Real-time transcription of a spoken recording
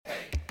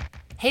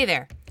Hey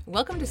there!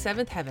 Welcome to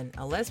Seventh Heaven,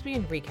 a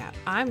lesbian recap.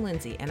 I'm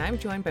Lindsay, and I'm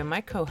joined by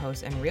my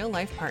co-host and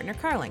real-life partner,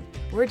 Carling.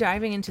 We're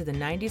diving into the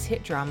 90s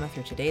hit drama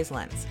through today's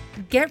lens.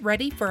 Get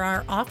ready for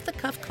our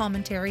off-the-cuff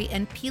commentary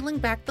and peeling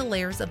back the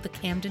layers of the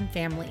Camden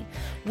family.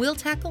 We'll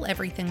tackle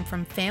everything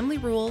from family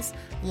rules,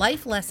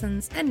 life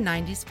lessons, and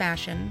 90s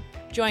fashion.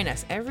 Join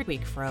us every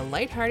week for a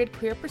lighthearted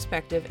queer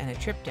perspective and a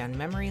trip down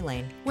memory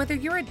lane. Whether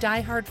you're a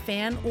diehard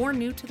fan or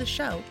new to the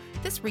show,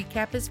 this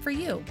recap is for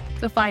you.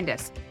 So find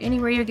us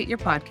anywhere you get your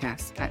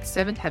podcasts at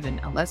Seventh Heaven,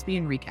 a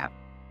lesbian recap.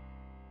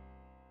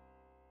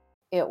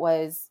 It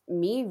was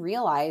me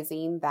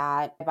realizing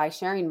that by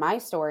sharing my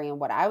story and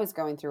what I was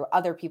going through,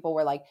 other people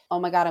were like, oh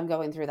my God, I'm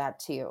going through that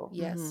too.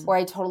 Yes. Mm-hmm. Or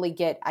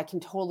I can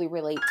totally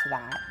relate to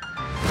that.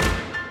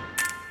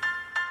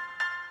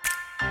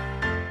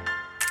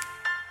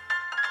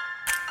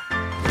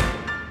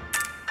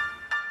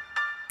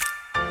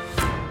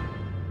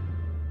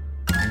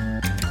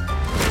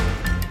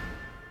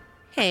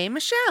 Hey,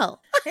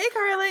 Michelle. Hey,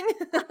 Carling.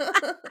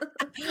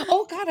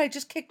 Oh, God, I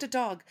just kicked a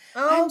dog.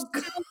 Oh,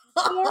 I'm so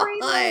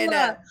sorry,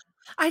 Lola.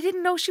 I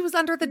didn't know she was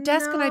under the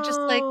desk, and I just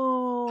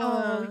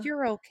oh,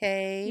 you're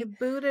okay. You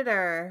booted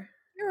her.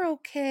 You're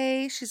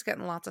okay. She's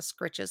getting lots of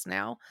scritches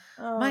now.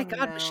 Oh, My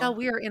God, no. Michelle,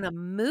 we are in a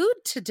mood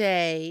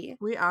today.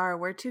 We are.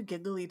 We're too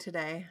giggly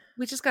today.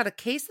 We just got a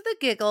case of the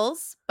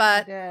giggles,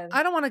 but We did.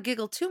 I don't want to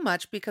giggle too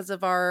much because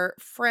of our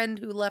friend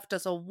who left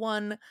us a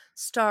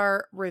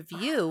 1-star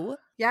review.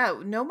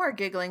 Yeah, no more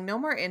giggling, no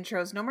more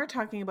intros, no more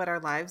talking about our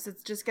lives.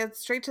 Let's just get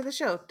straight to the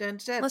show. Dun,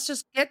 dun. Let's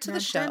just get to the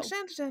show.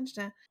 Dun, dun,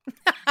 dun,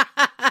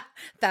 dun.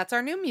 That's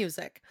our new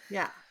music.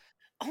 Yeah.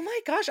 Oh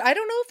my gosh, I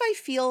don't know if I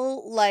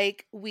feel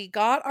like we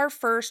got our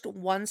first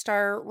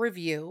 1-star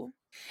review.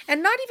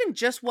 And not even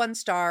just 1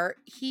 star.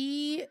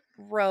 He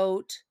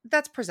wrote,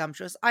 that's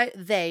presumptuous.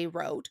 They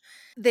wrote.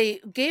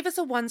 They gave us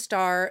a 1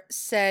 star,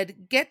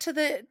 said, get to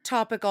the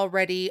topic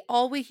already.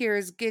 All we hear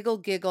is giggle,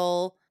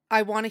 giggle.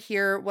 I want to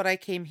hear what I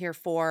came here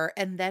for.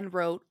 And then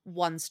wrote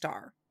 1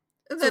 star.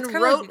 And So then it's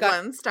kinda like wrote we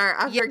got- 1 star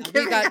after Yeah, we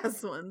giving got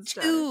us 1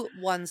 star. 2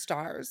 1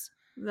 stars.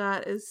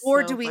 That is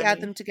Or so do we funny.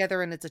 add them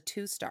together and it's a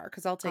 2 star?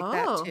 Because I'll take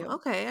that too.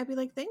 Okay. I'd be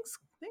like, thanks,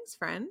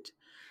 friend.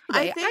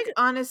 Anyway, I think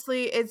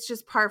honestly, it's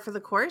just par for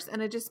the course,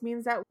 and it just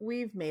means that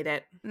we've made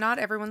it. Not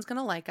everyone's going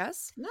to like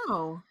us.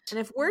 No. And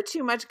if we're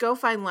too much, go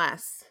find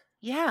less.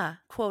 Yeah.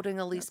 Quoting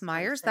Elise That's what I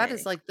Myers, that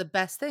is say. like the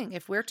best thing.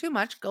 If we're too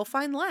much, go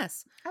find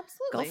less.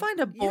 Absolutely. Go find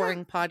a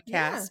boring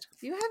podcast.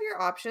 Yeah. You have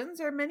your options.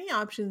 There are many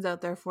options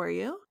out there for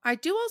you. I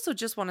do also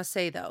just want to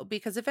say, though,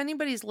 because if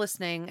anybody's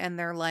listening and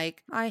they're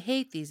like, I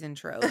hate these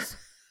intros,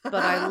 but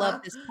I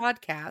love this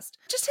podcast,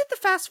 just hit the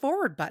fast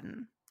forward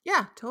button.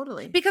 Yeah,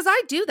 totally. Because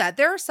I do that.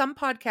 There are some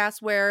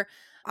podcasts where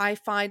I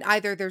find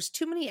either there's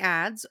too many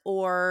ads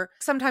or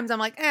sometimes I'm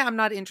like, I'm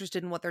not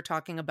interested in what they're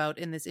talking about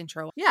in this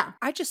intro. Yeah.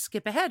 I just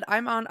skip ahead. I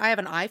have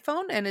an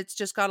iPhone and it's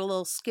just got a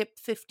little skip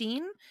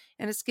 15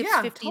 and it skips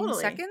 15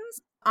 totally.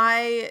 seconds.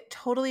 I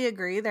totally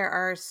agree. There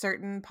are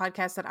certain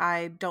podcasts that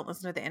I don't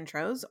listen to the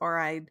intros or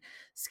I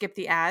skip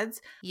the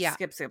ads. Yeah.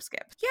 Skip.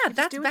 Yeah, Just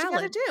that's do what valid.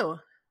 you gotta do.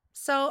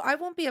 So I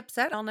won't be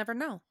upset. I'll never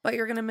know. But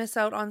you're going to miss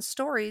out on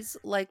stories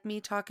like me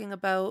talking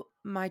about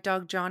my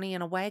dog Johnny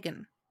in a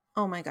wagon.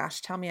 Oh my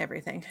gosh, tell me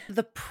everything.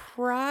 The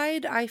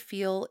pride I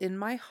feel in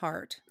my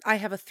heart. I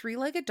have a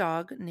 3-legged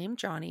dog named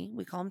Johnny.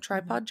 We call him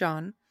Tripod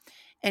John.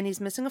 And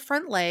he's missing a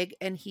front leg.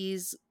 And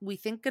he's, we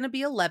think, going to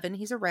be 11.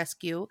 He's a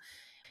rescue.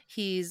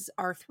 He's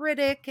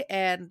arthritic.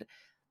 And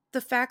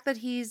the fact that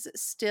he's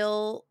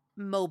still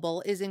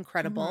mobile is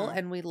incredible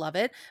and we love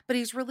it, but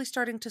he's really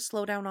starting to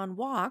slow down on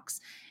walks,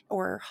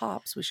 or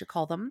hops we should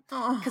call them,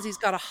 because he's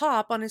got a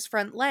hop on his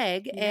front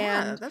leg.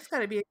 Yeah, And that's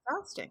gotta be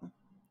exhausting.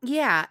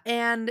 yeah,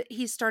 and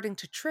he's starting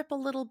to trip a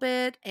little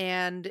bit,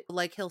 and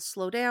like he'll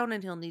slow down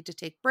and he'll need to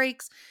take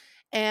breaks,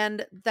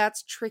 and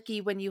that's tricky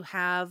when you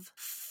have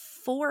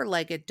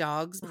 4-legged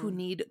dogs who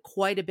need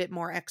quite a bit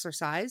more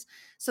exercise.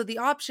 So the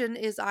option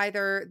is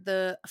either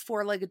the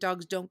 4-legged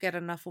dogs don't get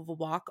enough of a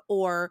walk,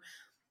 or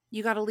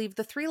you got to leave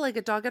the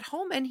 3-legged dog at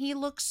home, and he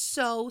looks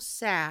so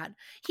sad.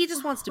 He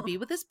just wants to be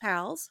with his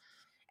pals,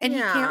 and he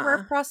can't wear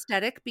a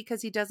prosthetic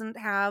because he doesn't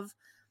have,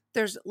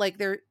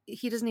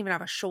 he doesn't even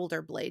have a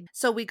shoulder blade.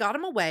 So we got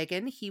him a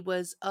wagon. He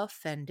was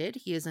offended.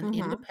 He is an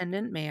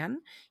independent man.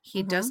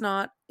 He does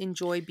not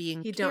enjoy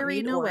being He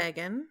carried. don't need no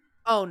wagon.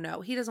 Oh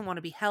no, he doesn't want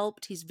to be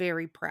helped. He's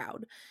very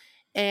proud.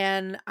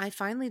 And I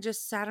finally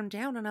just sat him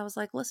down and I was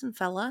like, listen,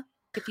 fella,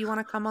 if you want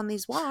to come on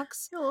these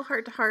walks. A little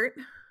heart to heart.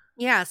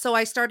 Yeah, so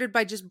I started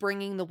by just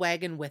bringing the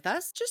wagon with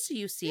us, just so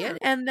you see it.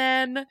 And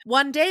then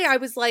one day I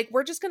was like,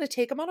 we're just going to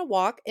take him on a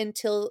walk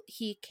until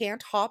he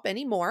can't hop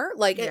anymore,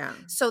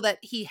 so that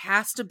he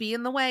has to be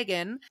in the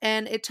wagon.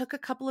 And it took a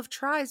couple of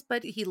tries,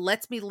 but he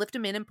lets me lift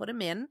him in and put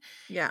him in.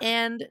 Yeah.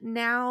 And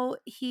now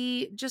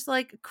he just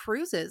like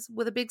cruises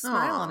with a big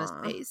smile on his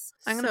face.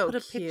 I'm going to put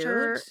a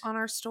picture on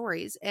our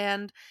stories.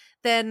 And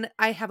then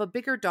I have a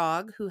bigger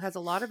dog who has a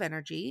lot of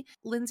energy.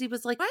 Lindsay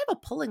was like, I have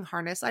a pulling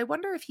harness. I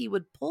wonder if he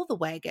would pull the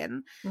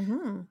wagon.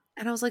 Mm-hmm.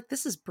 And I was like,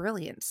 this is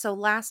brilliant. So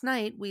last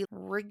night we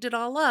rigged it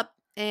all up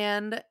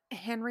and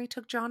Henry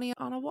took Johnny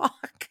on a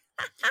walk.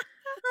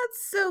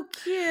 That's so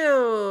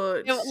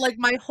cute. Like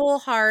my whole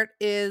heart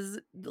is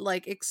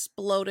like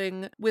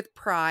exploding with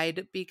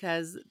pride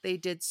because they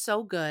did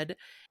so good.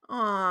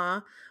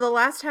 Aw. The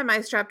last time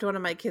I strapped one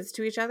of my kids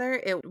to each other,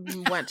 it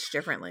went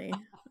differently.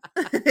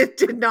 It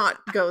did not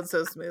go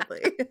so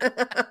smoothly.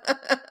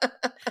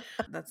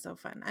 That's so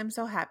fun. I'm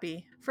so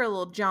happy for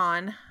little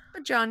John.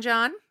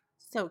 John.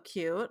 So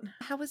cute.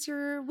 How was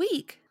your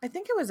week? I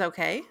think it was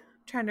okay.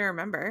 Trying to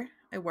remember.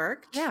 I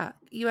worked. Yeah.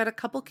 You had a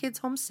couple kids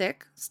home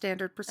sick.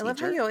 Standard procedure. I love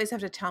how you always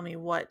have to tell me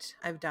what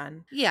I've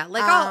done. Yeah.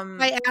 Like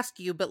I ask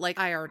you, but like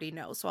I already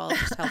know, so I'll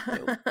just help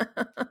you.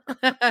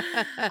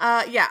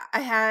 Yeah. I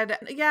had,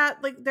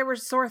 like there were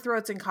sore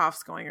throats and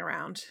coughs going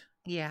around.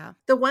 Yeah.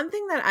 The one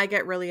thing that I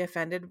get really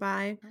offended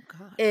by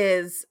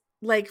is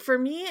like, for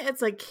me,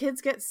 it's like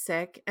kids get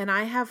sick and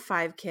I have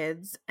 5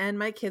 kids and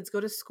my kids go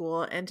to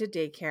school and to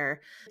daycare.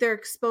 They're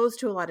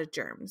exposed to a lot of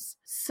germs.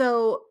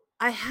 So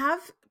I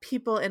have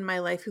people in my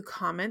life who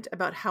comment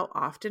about how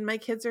often my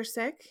kids are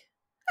sick.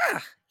 You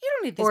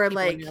don't need these people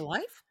in your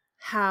life.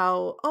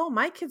 How,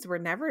 my kids were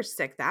never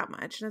sick that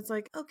much. And it's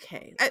like,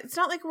 okay. It's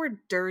not like we're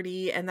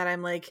dirty and that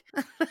I'm like,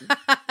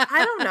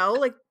 I don't know,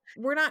 like,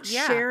 we're not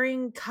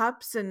sharing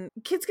cups and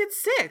kids get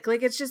sick.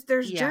 Like, it's just,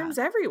 there's germs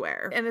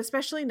everywhere. And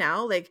especially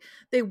now, like,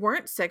 they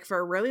weren't sick for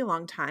a really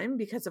long time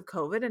because of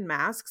COVID and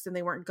masks and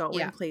they weren't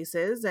going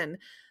places. And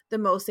the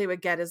most they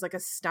would get is like a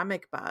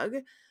stomach bug.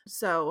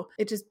 So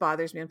it just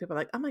bothers me when people are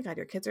like, oh my God,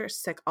 your kids are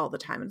sick all the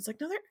time. And it's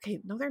like,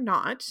 no, they're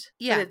not.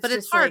 Yeah. But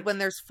it's hard when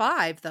there's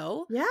 5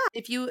 though. Yeah.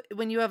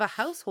 When you have a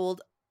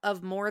household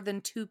of more than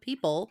 2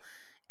 people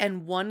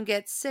and one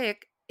gets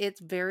sick, it's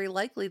very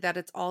likely that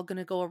it's all going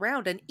to go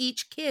around. And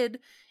each kid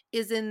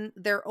is in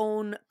their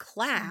own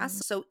class.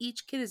 Mm-hmm. So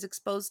each kid is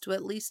exposed to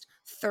at least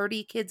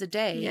 30 kids a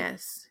day.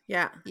 Yes.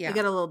 Yeah. I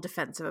get a little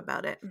defensive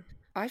about it.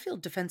 I feel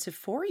defensive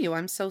for you.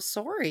 I'm so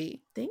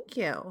sorry. Thank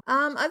you.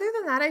 Other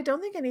than that, I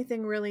don't think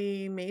anything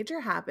really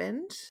major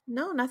happened.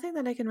 No, nothing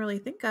that I can really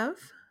think of.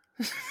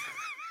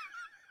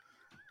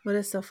 What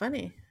is so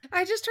funny?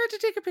 I just tried to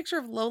take a picture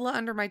of Lola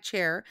under my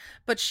chair,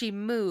 but she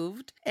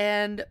moved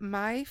and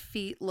my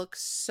feet look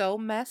so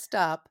messed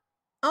up.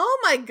 Oh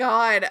my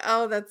God.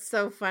 Oh, that's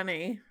so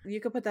funny.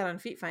 You could put that on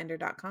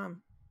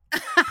feetfinder.com.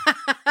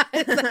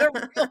 Is that a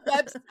real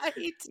website?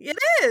 It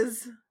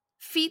is.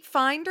 Feet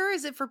Finder?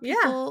 Is it for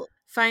people?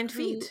 Find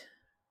feet.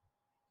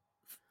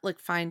 Like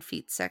find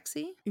feet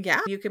sexy?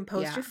 Yeah. You can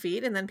post your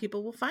feet and then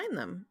people will find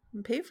them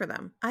and pay for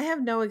them. I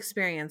have no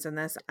experience in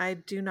this. I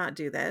do not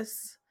do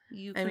this.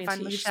 You can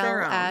find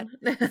Michelle at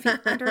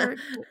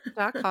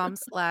feetfinder.com/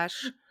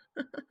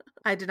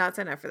 I did not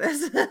sign up for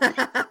this.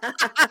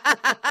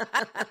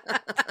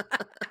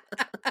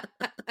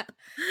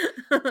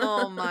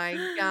 Oh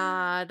my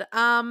God.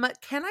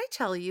 Can I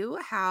tell you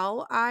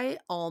how I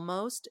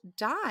almost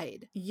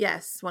died?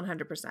 Yes,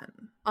 100%.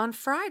 On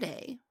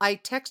Friday, I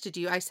texted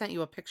you. I sent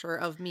you a picture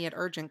of me at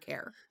urgent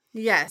care.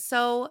 Yes.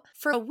 So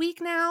for a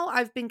week now,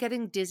 I've been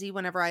getting dizzy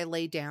whenever I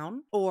lay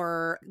down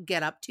or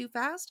get up too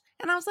fast.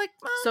 And I was like,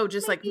 so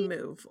just maybe. Like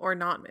move or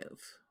not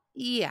move.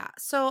 Yeah.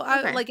 So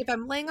I like if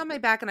I'm laying on my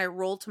back and I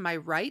roll to my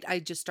right, I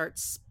just start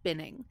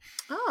spinning.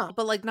 Oh.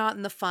 But like not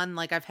in the fun,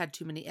 like I've had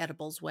too many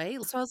edibles way.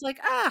 So I was like,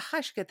 I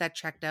should get that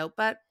checked out.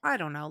 But I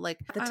don't know. Like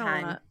at the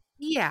time.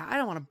 I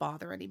don't want to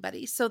bother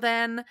anybody. So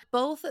then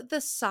both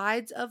the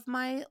sides of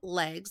my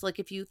legs, like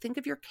if you think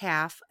of your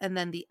calf and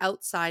then the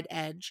outside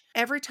edge,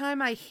 every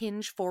time I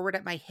hinge forward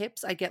at my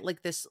hips, I get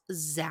like this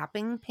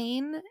zapping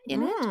pain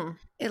in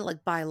it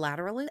like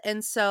bilaterally.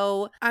 And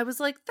so I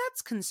was like,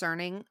 that's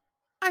concerning.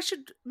 I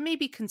should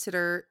maybe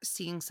consider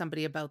seeing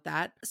somebody about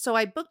that. So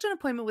I booked an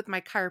appointment with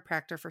my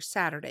chiropractor for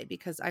Saturday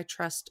because I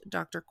trust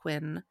Dr.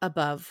 Quinn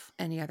above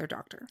any other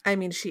doctor. I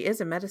mean, she is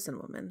a medicine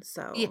woman,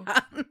 so. Yeah.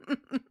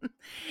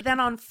 Then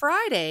on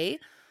Friday,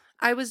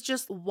 I was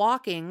just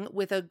walking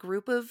with a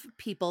group of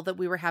people that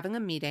we were having a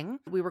meeting.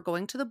 We were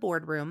going to the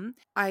boardroom.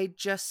 I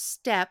just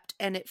stepped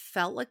and it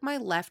felt like my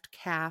left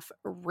calf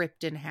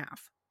ripped in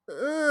half.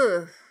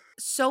 Ugh.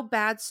 So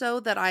bad so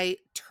that I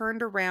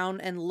turned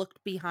around and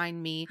looked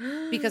behind me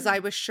because I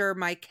was sure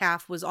my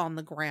calf was on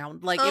the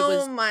ground. Like it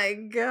was. Oh my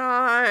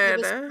God. It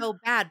was so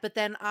bad. But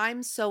then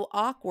I'm so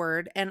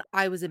awkward and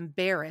I was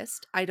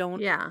embarrassed. I don't.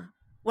 Yeah.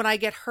 When I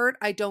get hurt,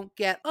 I don't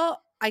get,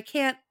 I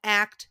can't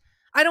act.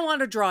 I don't want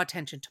to draw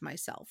attention to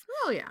myself.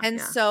 Oh, yeah.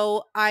 And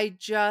so I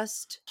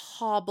just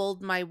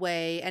hobbled my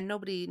way and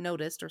nobody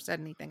noticed or said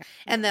anything.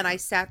 And then I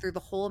sat through the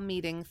whole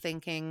meeting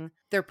thinking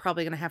they're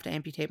probably going to have to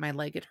amputate my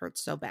leg. It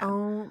hurts so bad.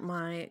 Oh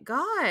my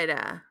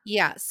God.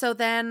 Yeah. So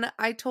then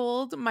I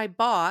told my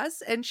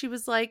boss and she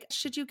was like,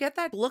 should you get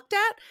that looked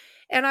at?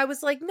 And I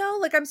was like, no,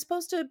 like I'm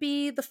supposed to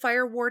be the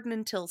fire warden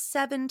until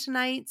 7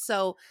 tonight.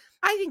 So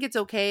I think it's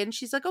okay. And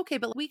she's like, okay,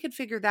 but we could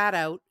figure that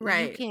out.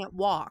 Right. You can't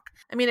walk.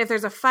 I mean, if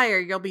there's a fire,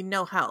 you'll be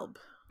no help.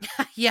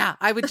 Yeah.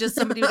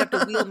 Somebody would have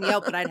to wheel me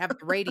out, but I'd have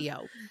the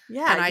radio.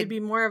 Yeah. And I'd be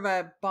more of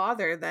a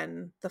bother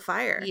than the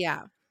fire.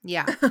 Yeah.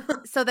 Yeah.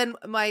 So then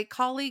my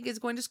colleague is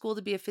going to school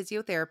to be a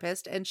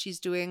physiotherapist and she's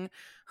doing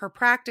her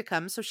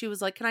practicum. So she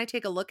was like, can I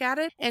take a look at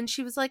it? And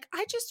she was like,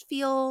 I just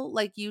feel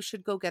like you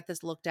should go get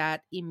this looked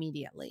at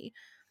immediately.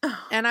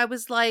 And I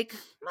was like,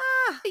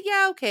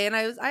 yeah, okay. And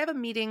I have a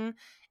meeting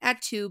at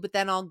 2, but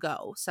then I'll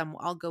go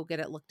get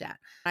it looked at.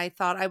 I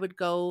thought I would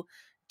go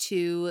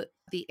to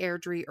the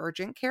Airdrie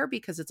Urgent Care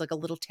because it's like a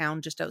little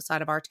town just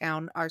outside of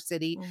our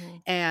city,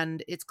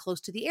 and it's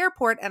close to the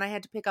airport. And I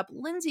had to pick up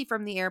Lindsay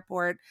from the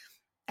airport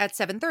at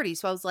 7:30.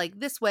 So I was like,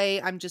 this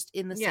way I'm just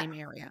in the same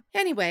area.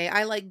 Anyway,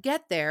 I like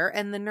get there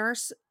and the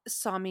nurse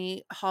saw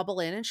me hobble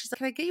in and she's like,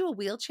 can I get you a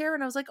wheelchair?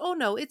 And I was like, oh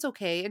no, it's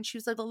okay. And she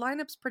was like, the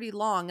lineup's pretty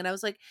long. And I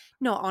was like,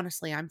 no,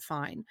 honestly, I'm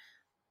fine.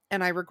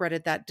 And I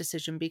regretted that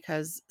decision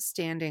because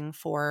standing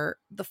for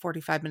the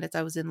 45 minutes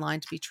I was in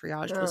line to be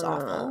triaged was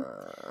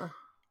awful.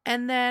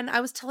 And then I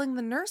was telling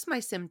the nurse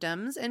my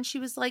symptoms and she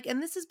was like,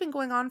 and this has been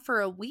going on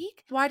for a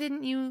week. Why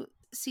didn't you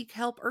seek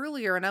help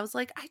earlier? And I was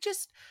like, I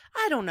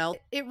don't know.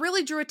 It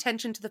really drew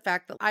attention to the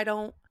fact that I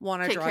don't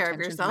want to draw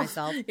attention to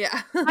myself.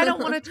 Yeah. I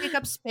don't want to take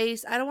up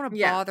space. I don't want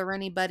to bother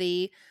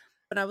anybody.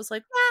 But I was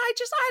like,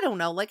 I don't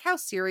know. Like, how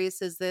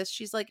serious is this?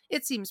 She's like,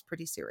 it seems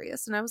pretty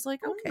serious. And I was like,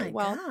 okay,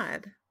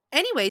 God.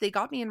 Anyway, they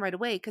got me in right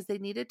away because they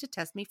needed to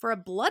test me for a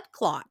blood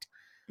clot.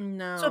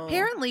 No. So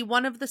apparently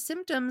one of the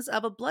symptoms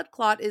of a blood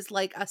clot is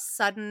like a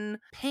sudden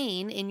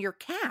pain in your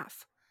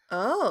calf.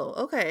 Oh,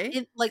 okay.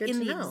 In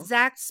the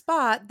exact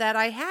spot that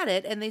I had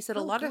it. And they said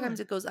a lot of times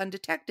it goes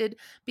undetected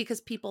because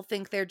people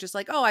think they're just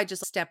like, oh, I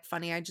just stepped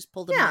funny. I just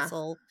pulled a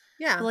muscle.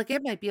 Yeah. But like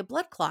it might be a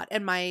blood clot.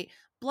 And my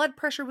blood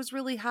pressure was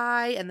really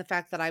high and the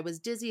fact that I was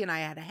dizzy and I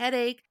had a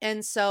headache.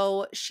 And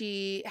so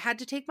she had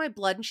to take my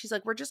blood and she's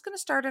like, we're just going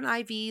to start an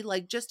IV,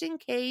 like just in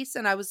case.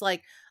 And I was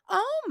like,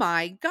 oh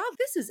my God,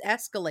 this is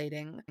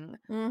escalating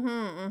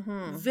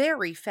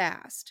very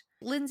fast.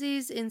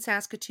 Lindsay's in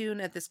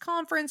Saskatoon at this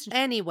conference.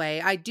 Anyway,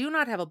 I do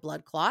not have a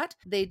blood clot.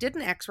 They did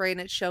an x-ray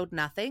and it showed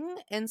nothing.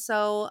 And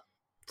so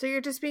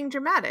you're just being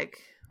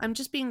dramatic. I'm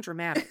just being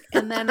dramatic.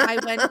 And then I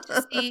went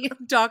to see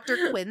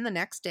Dr. Quinn the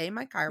next day,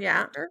 my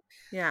chiropractor.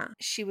 Yeah.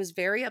 She was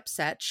very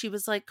upset. She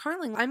was like,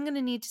 Carling, I'm going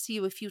to need to see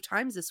you a few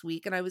times this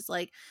week. And I was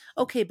like,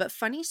 okay, but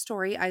funny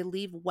story, I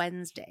leave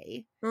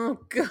Wednesday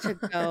to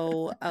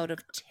go out of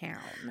town.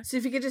 So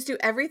if you could just do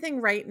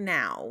everything right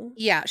now.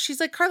 Yeah.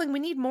 She's like, Carling, we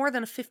need more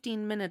than a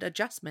 15-minute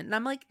adjustment. And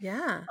I'm like,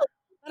 yeah. Oh,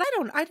 but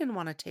I didn't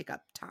want to take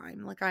up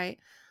time.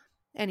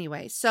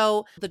 Anyway,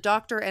 so the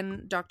doctor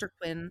and Dr.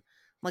 Quinn,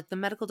 like the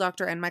medical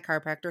doctor and my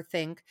chiropractor,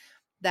 think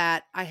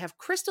that I have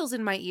crystals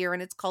in my ear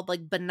and it's called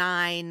like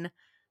benign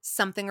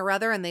something or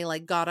other, and they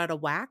like got out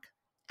of whack.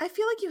 I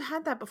feel like you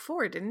had that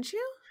before, didn't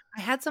you?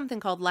 I had something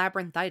called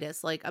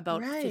labyrinthitis like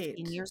about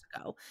 15 years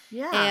ago.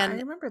 Yeah, and I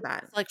remember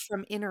that. Like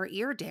from inner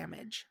ear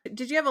damage.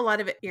 Did you have a lot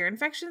of ear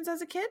infections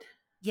as a kid?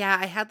 Yeah,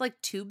 I had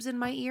like tubes in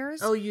my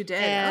ears. Oh, you did?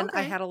 And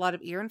I had a lot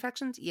of ear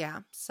infections.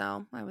 Yeah,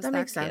 so I was that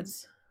makes kid.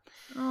 Sense.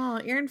 Oh,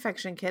 ear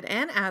infection kid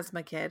and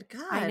asthma kid.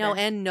 God. I know,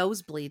 and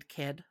nosebleed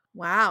kid.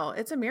 Wow,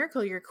 it's a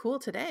miracle you're cool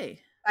today.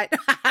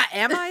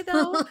 Am I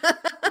though?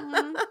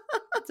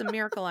 It's a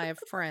miracle I have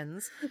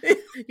friends.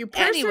 You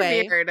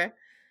persevered. Anyway,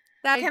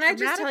 can I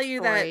just tell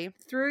you that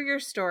through your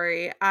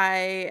story,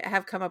 I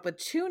have come up with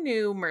 2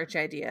 new merch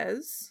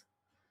ideas.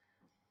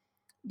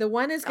 The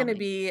one is going to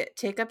be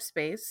take up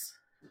space.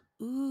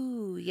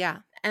 Ooh, yeah.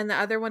 And the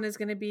other one is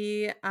going to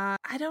be,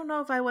 I don't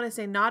know if I want to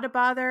say not a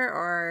bother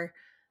or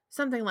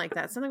something like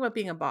that. Something about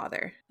being a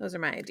bother. Those are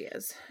my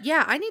ideas.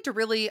 Yeah, I need to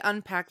really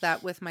unpack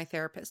that with my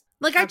therapist.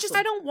 Like, I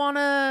don't want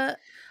to...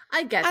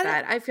 I get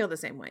that. I feel the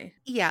same way.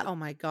 Yeah. Oh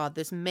my God.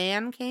 This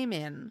man came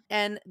in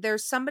and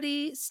there's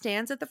somebody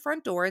stands at the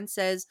front door and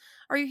says,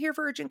 are you here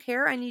for urgent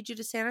care? I need you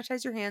to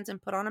sanitize your hands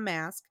and put on a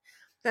mask.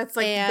 That's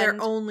like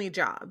their only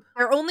job.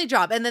 Their only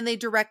job. And then they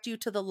direct you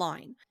to the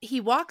line.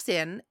 He walks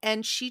in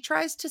and she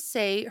tries to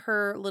say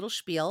her little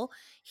spiel.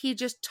 He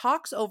just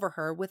talks over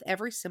her with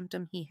every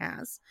symptom he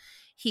has.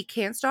 He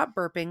can't stop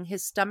burping.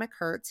 His stomach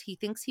hurts. He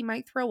thinks he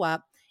might throw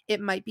up. It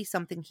might be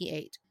something he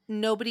ate.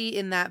 Nobody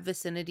in that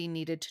vicinity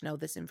needed to know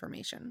this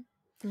information.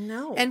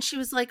 No. And she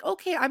was like,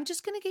 okay, I'm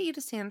just going to get you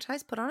to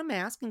sanitize, put on a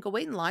mask, and go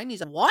wait in line.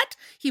 He's like, what?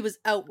 He was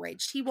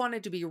outraged. He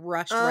wanted to be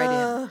rushed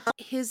right in.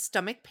 His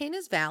stomach pain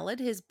is valid.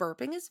 His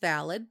burping is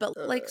valid. But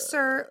like,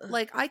 sir,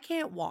 like I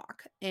can't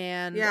walk.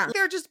 And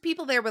there are just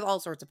people there with all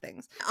sorts of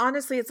things.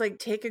 Honestly, it's like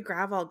take a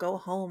Gravol, go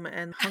home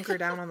and hunker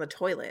down on the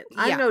toilet.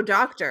 I'm no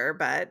doctor,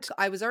 but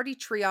I was already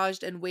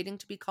triaged and waiting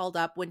to be called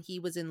up when he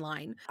was in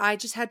line. I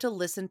just had to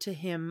listen to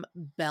him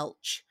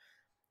belch.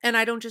 And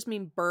I don't just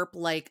mean burp,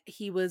 like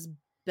he was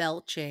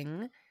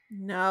belching.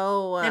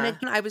 No. And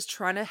again, I was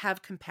trying to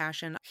have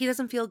compassion. He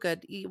doesn't feel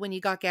good. When you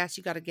got gas,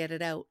 you got to get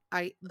it out.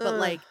 But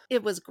like,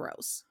 it was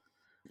gross.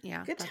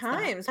 Yeah. Good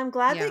times. I'm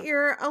glad that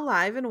you're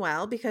alive and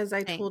well because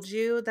I told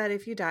you that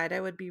if you died, I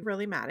would be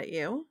really mad at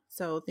you.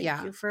 So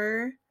thank you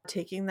for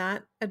taking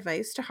that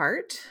advice to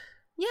heart.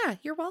 Yeah,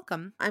 you're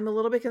welcome. I'm a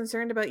little bit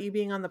concerned about you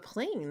being on the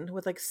plane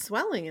with like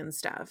swelling and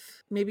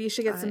stuff. Maybe you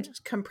should get some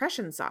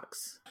compression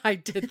socks. I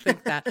did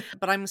think that,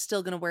 but I'm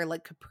still going to wear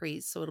like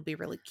capris, so it'll be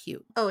really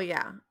cute. Oh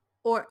yeah.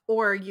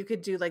 Or you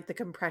could do like the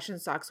compression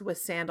socks with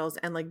sandals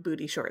and like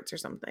booty shorts or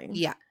something.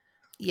 Yeah.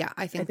 Yeah,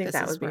 I think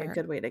that would be a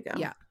good way to go.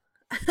 Yeah.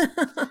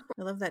 I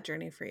love that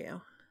journey for you.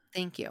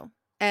 Thank you.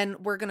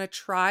 And we're going to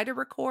try to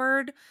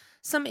record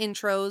some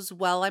intros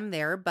while I'm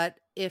there, but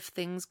if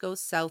things go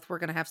south, we're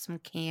going to have some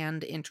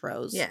canned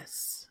intros.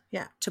 Yes.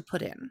 Yeah. To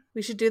put in.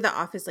 We should do the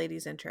Office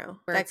Ladies intro.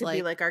 Where that could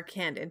be like our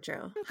canned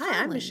intro.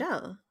 Hi, I'm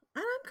Michelle.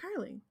 And I'm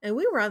Carly. And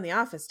we were on The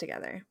Office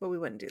together, but we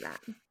wouldn't do that.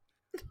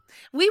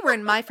 We were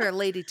in My Fair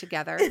Lady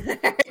together.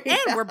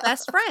 And we're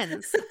best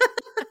friends.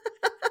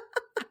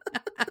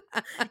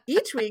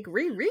 Each week,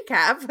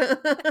 recap.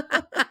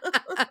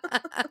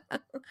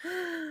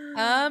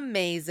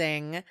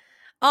 Amazing.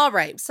 All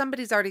right.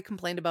 Somebody's already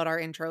complained about our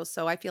intro,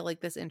 so I feel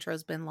like this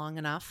intro's been long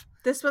enough.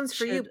 This one's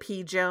for you,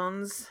 P.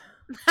 Jones.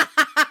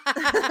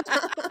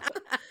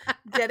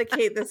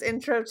 Dedicate this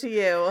intro to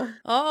you.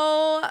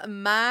 Oh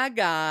my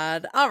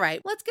God. All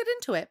right. Let's get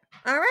into it.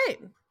 All right.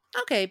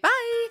 Okay. Bye.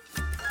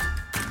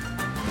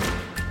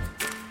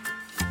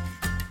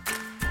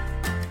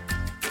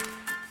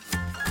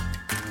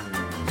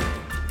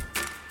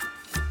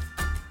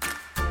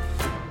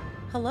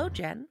 Hello,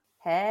 Jen.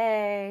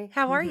 Hey.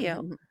 How are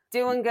you?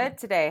 Doing good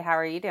today. How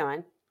are you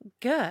doing?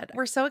 Good.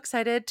 We're so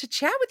excited to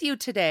chat with you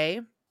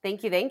today.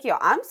 Thank you. Thank you.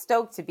 I'm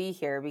stoked to be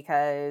here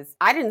because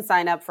I didn't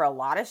sign up for a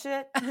lot of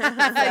shit.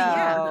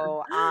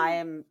 So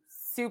I'm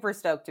super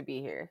stoked to be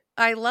here.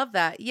 I love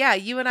that. Yeah,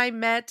 you and I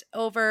met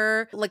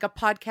over like a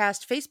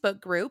podcast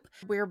Facebook group.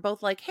 We were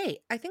both like, hey,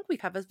 I think we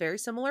have a very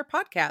similar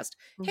podcast.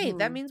 Hey,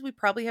 that means we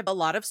probably have a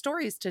lot of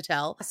stories to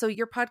tell. So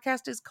your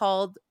podcast is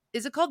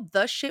it called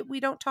The Shit We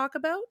Don't Talk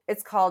About?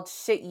 It's called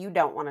Shit You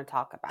Don't Want to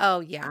Talk About. Oh,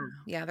 yeah.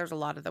 Yeah, there's a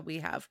lot of that we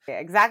have. Yeah,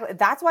 exactly.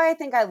 That's why I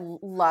think I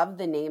love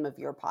the name of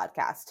your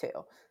podcast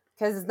too.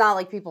 Because it's not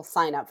like people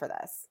sign up for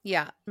this.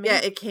 Yeah. Yeah,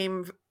 it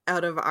came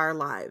out of our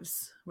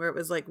lives where it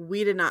was like,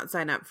 we did not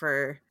sign up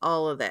for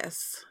all of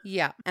this.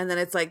 Yeah. And then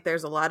it's like,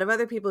 there's a lot of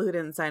other people who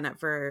didn't sign up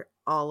for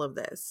all of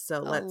this. So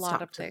let's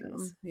talk to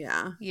them.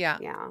 Yeah. Yeah.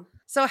 Yeah.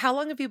 So how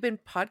long have you been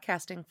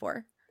podcasting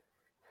for?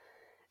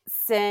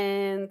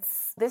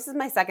 Since this is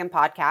my second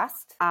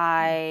podcast.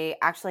 I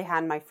actually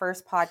had my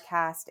first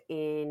podcast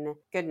in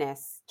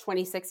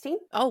 2016.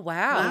 Oh,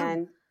 wow.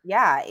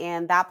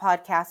 And that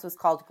podcast was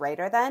called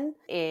Greater Than.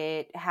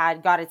 It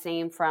had got its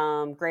name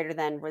from Greater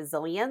Than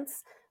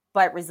Resilience,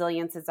 but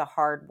resilience is a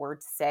hard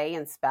word to say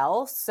and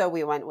spell, so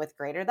we went with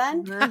Greater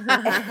Than.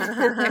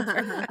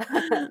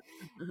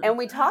 And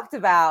we talked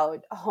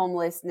about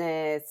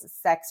homelessness,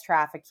 sex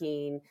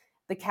trafficking,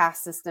 the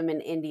caste system in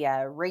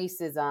India,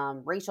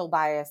 racism, racial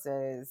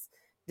biases,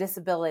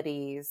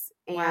 disabilities.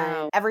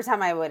 And every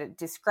time I would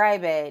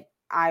describe it,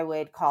 I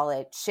would call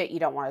it shit you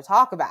don't want to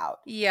talk about.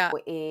 Yeah.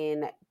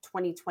 In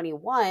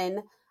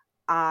 2021,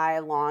 I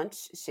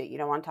launched Shit You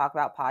Don't Want to Talk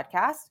About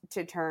podcast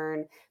to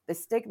turn the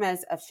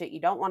stigmas of shit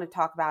you don't want to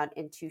talk about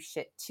into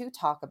shit to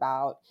talk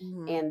about.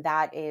 And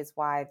that is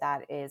why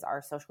that is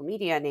our social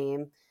media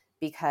name,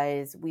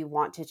 because we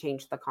want to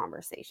change the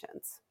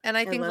conversations. And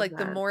I think like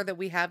the more that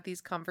we have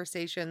these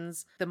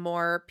conversations, the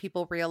more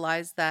people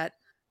realize that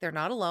they're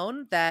not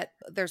alone, that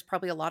there's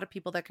probably a lot of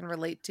people that can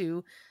relate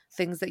to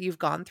things that you've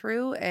gone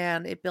through,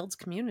 and it builds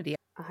community.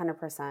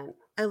 100%.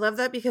 I love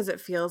that because it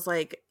feels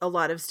like a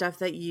lot of stuff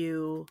that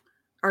you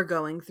are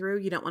going through,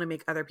 you don't want to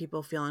make other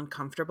people feel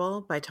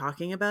uncomfortable by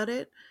talking about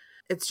it.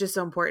 It's just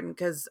so important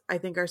because I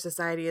think our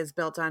society is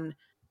built on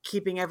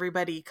keeping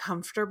everybody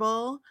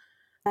comfortable.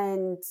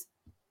 And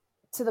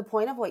to the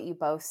point of what you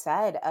both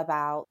said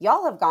about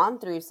y'all have gone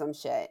through some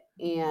shit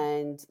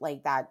and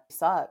like that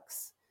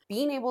sucks.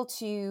 Being able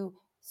to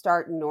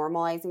start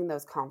normalizing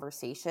those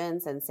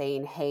conversations and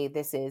saying, hey,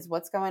 this is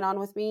what's going on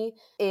with me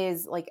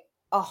is like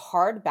a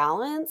hard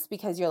balance,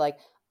 because you're like,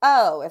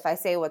 oh, if I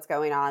say what's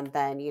going on,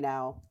 then, you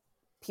know,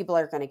 people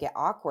are going to get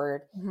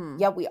awkward.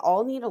 Yeah, we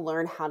all need to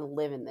learn how to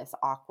live in this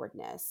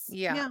awkwardness.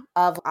 Yeah.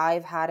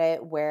 I've had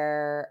it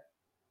where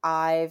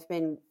I've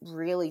been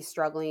really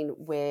struggling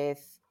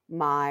with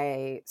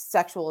my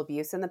sexual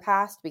abuse in the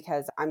past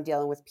because I'm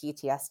dealing with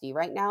PTSD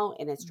right now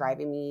and it's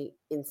driving me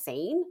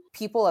insane.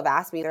 People have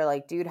asked me, they're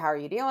like, dude, how are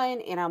you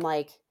doing? And I'm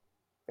like,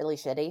 really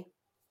shitty.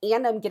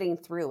 And I'm getting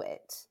through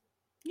it.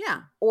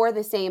 Yeah. Or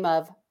the same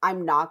of,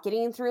 I'm not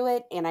getting through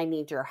it and I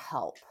need your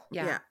help.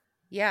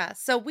 Yeah.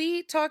 So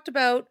we talked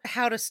about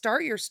how to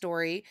start your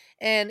story,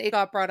 and it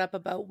got brought up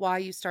about why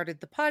you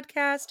started the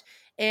podcast,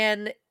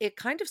 and it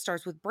kind of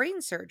starts with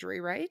brain surgery,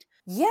 right?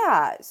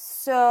 Yeah.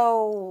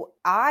 So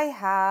I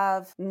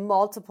have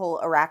multiple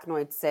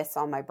arachnoid cysts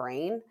on my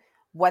brain.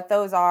 What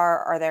those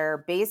are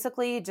they're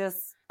basically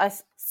just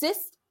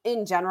cysts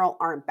in general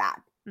aren't bad.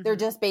 They're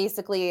just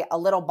basically a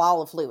little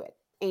ball of fluid,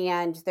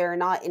 and they're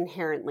not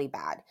inherently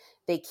bad.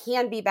 They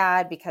can be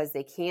bad because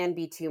they can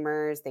be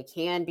tumors, they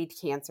can be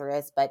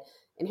cancerous, but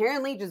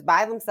inherently just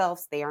by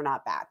themselves, they are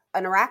not bad.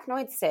 An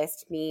arachnoid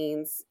cyst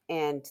means,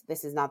 and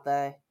this is not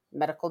the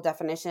medical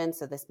definition,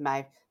 so this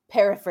my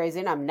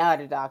paraphrasing, I'm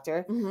not a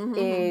doctor,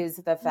 is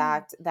the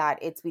fact that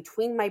it's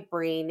between my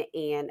brain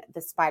and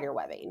the spider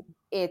webbing.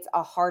 It's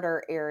a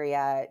harder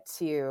area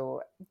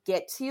to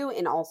get to,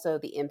 and also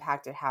the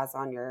impact it has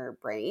on your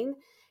brain.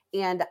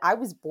 And I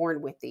was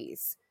born with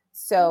these.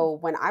 So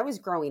when I was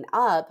growing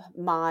up,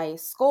 my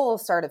skull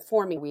started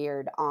forming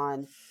weird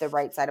on the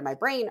right side of my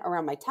brain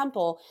around my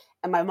temple.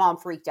 And my mom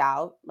freaked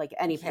out like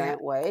any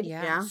parent would.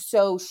 Yeah.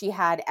 So she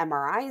had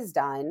MRIs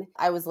done.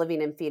 I was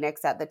living in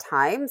Phoenix at the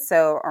time.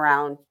 So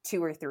around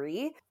 2 or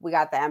 3, we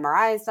got the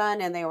MRIs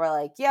done and they were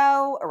like,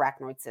 yo,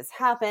 arachnoid cysts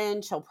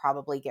happen. She'll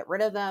probably get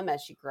rid of them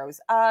as she grows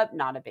up.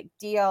 Not a big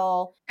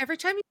deal. Every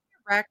time you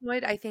say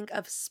arachnoid, I think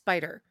of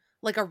spider,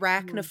 like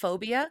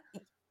arachnophobia.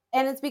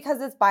 And it's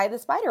because it's by the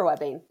spider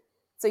webbing.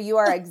 So you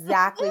are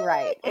exactly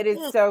right. It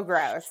is so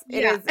gross.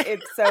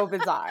 It's so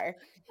bizarre.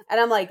 And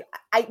I'm like,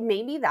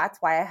 maybe that's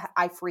why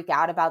I freak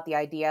out about the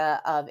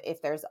idea of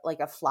if there's like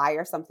a fly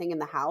or something in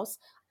the house,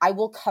 I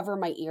will cover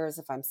my ears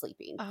if I'm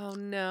sleeping. Oh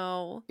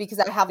no. Because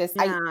I have this,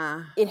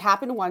 it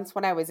happened once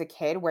when I was a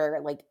kid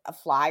where like a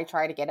fly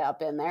tried to get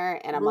up in there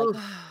and I'm like,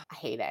 I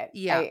hate it.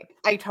 Yeah.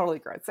 I totally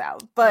gross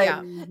out.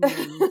 But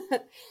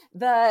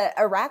the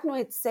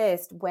arachnoid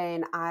cyst,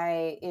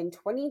 in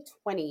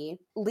 2020,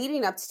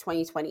 leading up to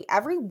 2020,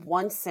 every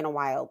once in a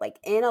while, like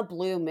in a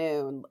blue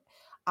moon,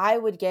 I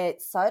would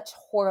get such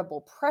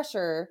horrible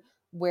pressure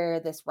where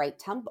this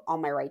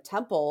on my right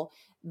temple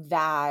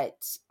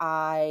that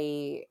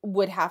I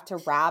would have to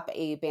wrap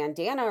a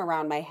bandana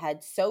around my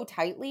head so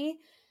tightly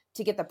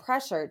to get the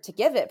pressure, to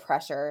give it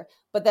pressure.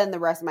 But then the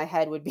rest of my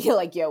head would be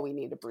like, yo, we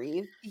need to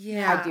breathe.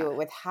 Yeah. I do it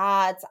with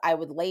hats. I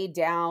would lay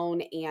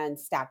down and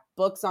stack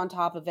books on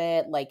top of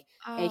it, like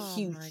a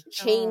huge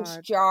change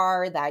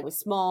jar that was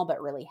small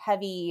but really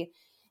heavy.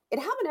 It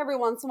happened every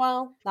once in a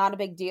while. Not a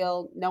big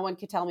deal. No one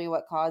could tell me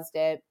what caused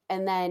it.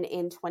 And then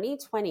in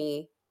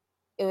 2020,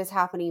 it was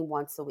happening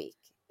once a week.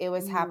 It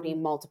was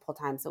happening multiple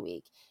times a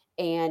week.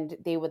 And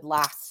they would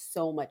last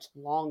so much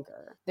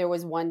longer. There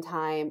was one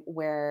time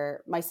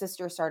where my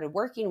sister started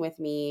working with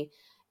me,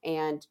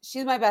 and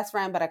she's my best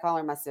friend, but I call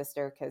her my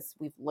sister because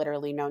we've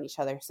literally known each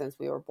other since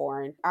we were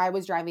born. I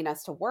was driving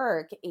us to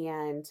work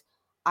and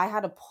I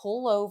had to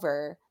pull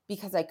over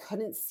because I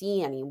couldn't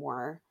see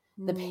anymore.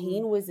 The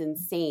pain was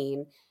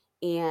insane.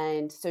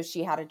 And so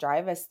she had to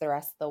drive us the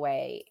rest of the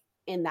way.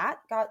 And that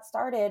got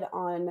started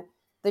on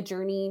the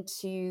journey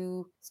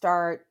to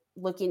start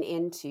looking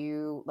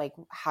into like,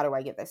 how do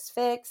I get this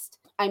fixed?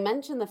 I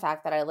mentioned the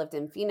fact that I lived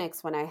in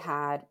Phoenix when I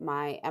had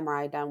my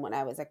MRI done when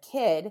I was a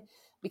kid,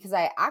 because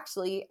I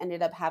actually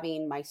ended up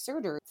having my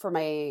surgery for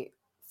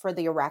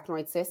the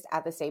arachnoid cyst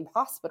at the same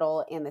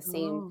hospital and the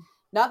same,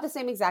 not the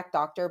same exact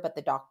doctor, but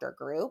the doctor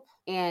group.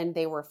 And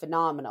they were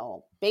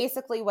phenomenal.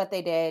 Basically what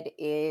they did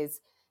is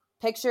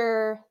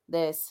picture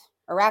this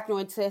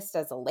arachnoid cyst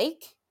as a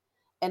lake,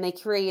 and they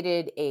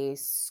created a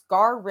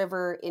scar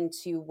river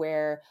into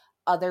where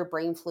other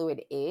brain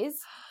fluid is.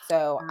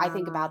 So I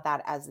think about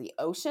that as the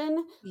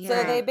ocean. Yeah.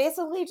 So they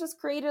basically just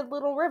created a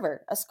little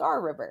river, a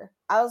scar river.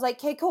 I was like,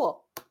 okay,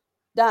 cool.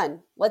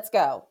 Done. Let's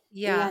go.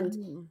 Yeah.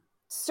 And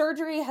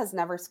surgery has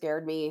never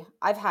scared me.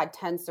 I've had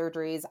 10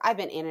 surgeries. I've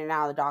been in and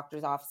out of the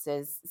doctor's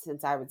offices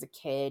since I was a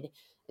kid.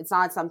 It's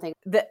not something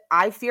that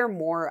I fear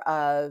more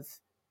of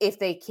if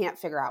they can't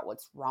figure out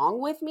what's wrong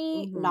with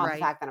me, not the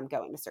fact that I'm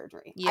going to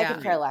surgery. Yeah. I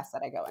could care less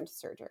that I go into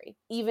surgery.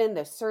 Even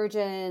the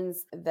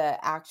surgeons, the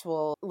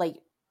actual like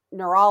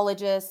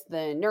neurologists,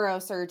 the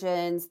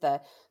neurosurgeons, the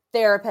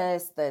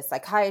therapists, the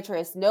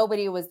psychiatrists,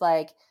 nobody was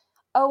like,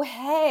 oh,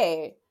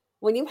 hey,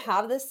 when you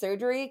have this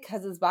surgery,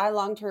 because it's by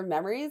long-term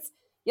memories,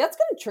 yeah, it's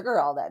going to trigger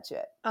all that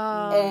shit.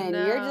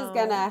 You're just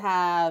going to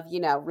have,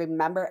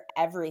 remember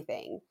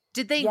everything.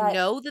 Did they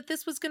know that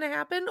this was going to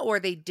happen, or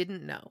they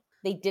didn't know?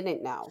 They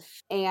didn't know.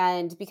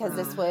 And because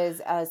this was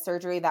a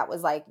surgery that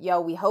was like,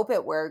 yo, we hope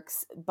it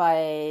works,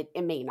 but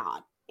it may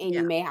not. And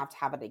you may have to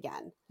have it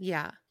again.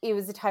 Yeah. It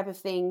was the type of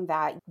thing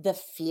that the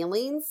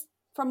feelings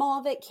from all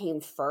of it came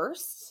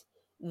first,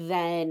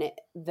 then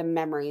the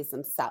memories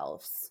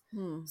themselves.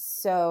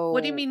 So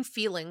what do you mean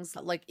feelings?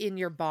 Like in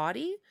your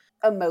body?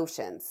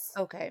 Emotions.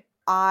 Okay.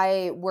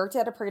 I worked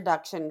at a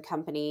production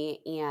company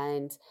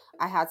and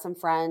I had some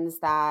friends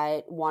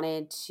that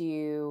wanted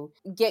to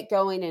get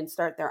going and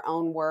start their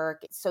own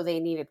work. So they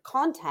needed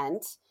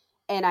content.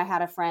 And I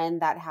had a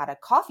friend that had a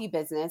coffee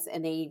business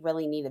and they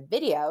really needed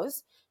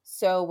videos.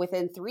 So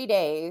within 3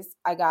 days,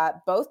 I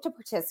got both to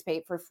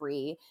participate for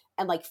free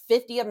and like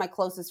 50 of my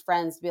closest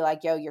friends to be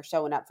like, yo, you're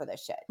showing up for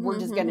this shit. We're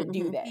just going to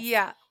do this.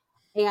 Yeah.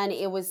 And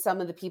it was some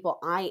of the people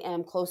I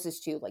am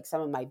closest to, like some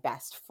of my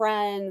best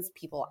friends,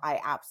 people I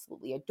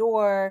absolutely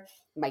adore.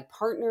 My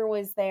partner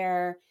was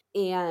there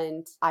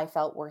and I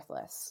felt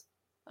worthless.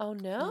 Oh,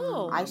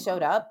 no. I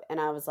showed up and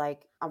I was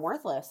like, I'm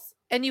worthless.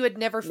 And you had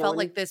never felt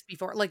like this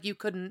before? Like you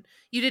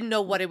didn't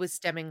know what it was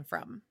stemming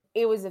from?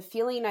 It was a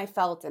feeling I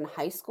felt in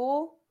high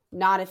school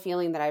not a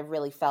feeling that I've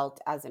really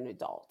felt as an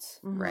adult.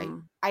 Right.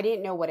 I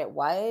didn't know what it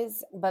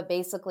was, but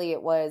basically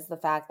it was the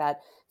fact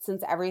that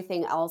since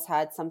everything else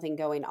had something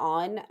going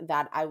on,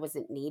 that I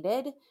wasn't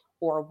needed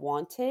or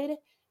wanted,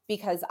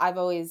 because I've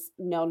always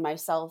known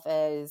myself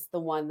as the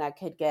one that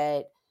could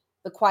get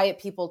the quiet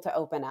people to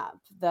open up,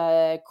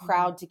 the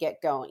crowd to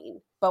get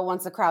going. But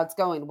once the crowd's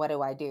going, what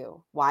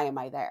do? Why am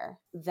I there?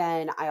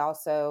 Then I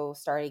also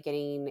started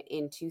getting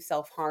into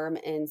self-harm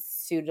and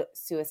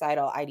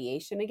suicidal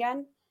ideation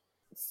again.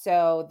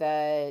 So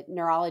the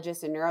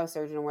neurologist and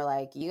neurosurgeon were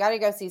like, you got to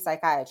go see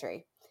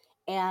psychiatry.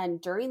 And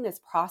during this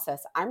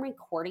process, I'm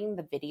recording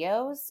the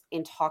videos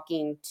and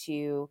talking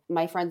to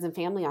my friends and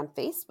family on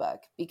Facebook,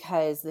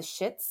 because the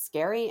shit's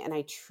scary. And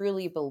I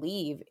truly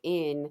believe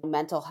in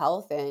mental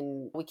health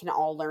and we can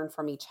all learn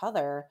from each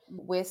other.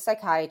 With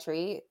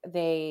psychiatry,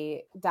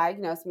 they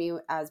diagnosed me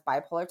as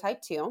bipolar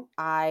type 2.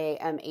 I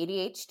am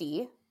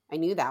ADHD. I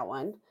knew that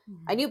one.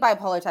 I knew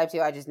bipolar type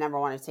 2. I just never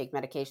wanted to take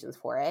medications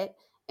for it.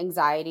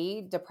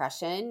 Anxiety,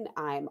 depression.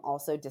 I'm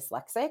also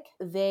dyslexic.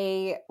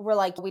 They were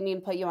like, we need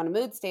to put you on a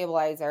mood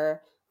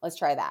stabilizer. Let's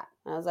try that.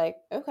 And I was like,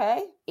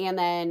 okay. And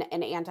then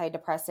an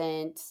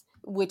antidepressant,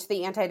 which the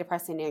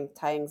antidepressant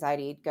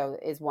anti-anxiety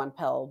is one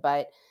pill,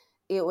 but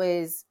I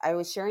was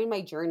sharing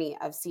my journey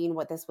of seeing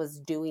what this was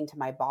doing to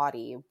my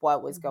body,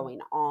 what was going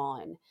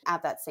on.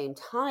 At that same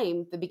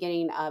time, the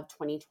beginning of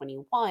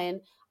 2021,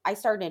 I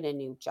started a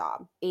new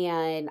job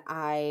and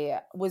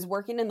I was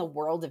working in the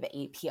world of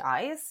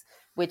APIs,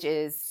 which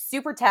is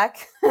super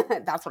tech.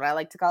 That's what I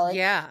like to call it.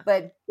 Yeah.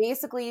 But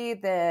basically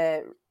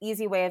the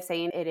easy way of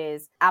saying it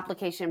is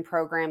application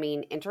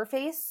programming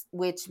interface,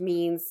 which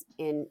means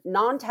in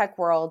non-tech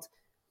world,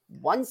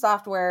 one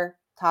software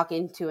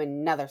talking to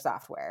another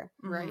software.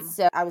 Right.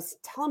 So I was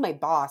telling my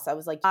boss, I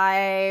was like,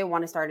 I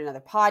want to start another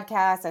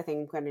podcast. I think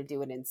I'm going to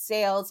do it in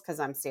sales because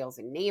I'm sales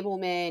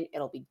enablement.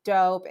 It'll be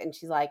dope. And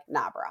she's like,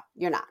 nah, bro,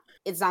 you're not.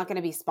 It's not going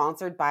to be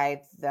sponsored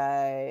by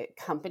the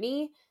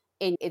company.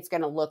 And it's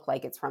going to look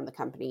like it's from the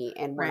company.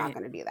 And we're not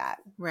going to do that.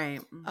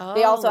 Right.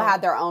 They also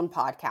had their own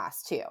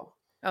podcast too.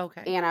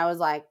 Okay. And I was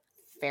like,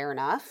 fair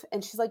enough.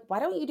 And she's like, why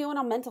don't you do it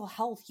on mental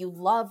health? You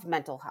love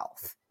mental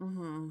health.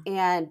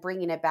 And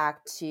bringing it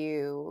back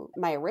to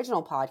my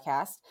original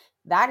podcast,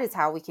 that is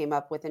how we came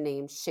up with the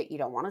name Shit You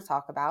Don't Want to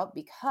Talk About,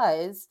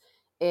 because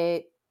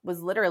it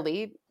was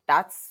literally,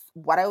 that's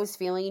what I was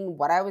feeling,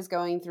 what I was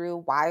going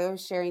through, why I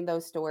was sharing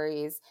those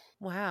stories.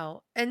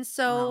 Wow. And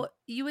so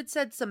you had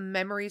said some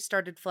memories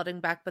started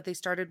flooding back, but they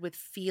started with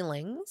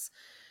feelings.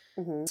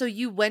 So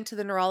you went to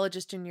the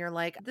neurologist and you're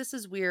like, this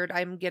is weird.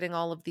 I'm getting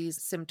all of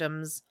these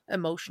symptoms,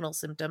 emotional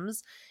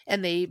symptoms,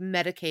 and they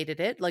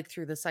medicated it like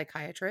through the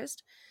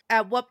psychiatrist.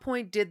 At what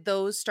point did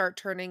those start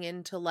turning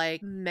into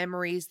like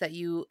memories that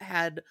you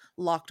had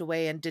locked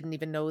away and didn't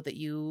even know that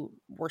you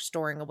were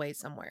storing away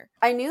somewhere?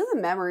 I knew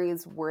the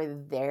memories were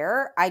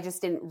there. I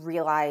just didn't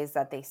realize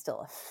that they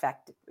still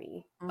affected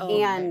me.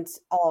 And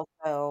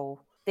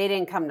also, they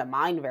didn't come to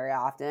mind very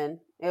often.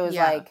 It was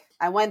like,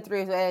 I went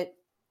through it,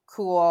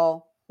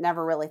 cool.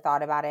 Never really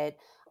thought about it.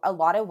 A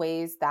lot of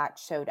ways that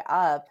showed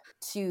up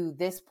to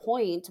this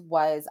point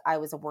was I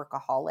was a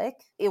workaholic.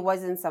 It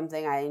wasn't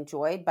something I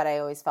enjoyed, but I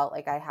always felt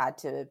like I had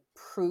to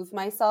prove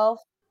myself,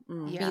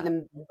 be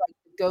the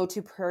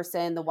go-to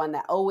person, the one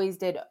that always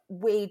did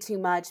way too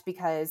much,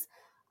 because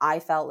I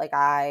felt like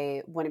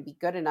I wouldn't be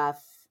good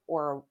enough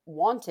or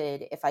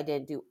wanted if I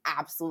didn't do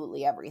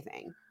absolutely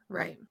everything.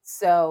 Right.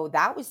 So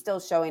that was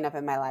still showing up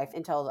in my life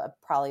until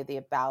probably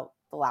about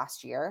the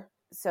last year.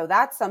 So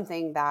that's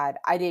something that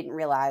I didn't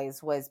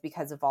realize was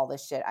because of all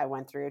this shit I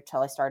went through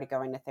till I started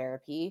going to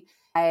therapy.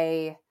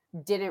 I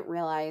didn't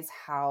realize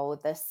how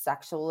the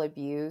sexual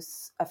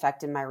abuse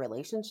affected my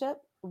relationship.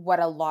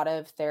 What a lot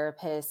of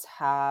therapists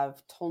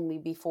have told me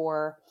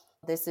before,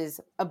 this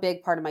is a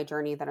big part of my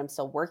journey that I'm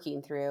still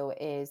working through,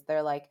 is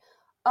they're like,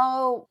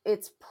 oh,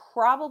 it's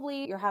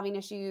probably you're having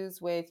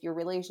issues with your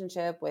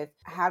relationship, with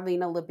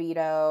having a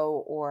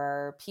libido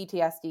or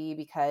PTSD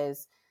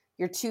because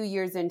you're 2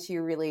 years into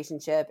your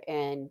relationship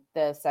and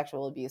the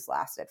sexual abuse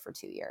lasted for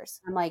 2 years.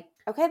 I'm like,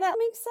 okay, that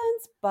makes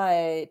sense,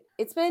 but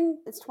it's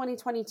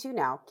 2022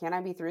 now. Can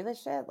I be through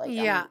this shit? Like,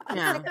 yeah.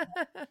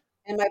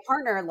 And my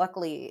partner,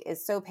 luckily,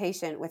 is so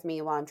patient with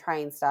me while I'm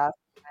trying stuff,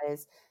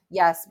 because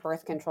yes,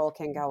 birth control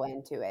can go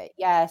into it.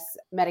 Yes,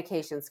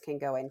 medications can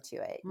go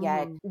into it.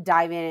 Yet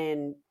diving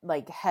in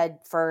like head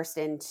first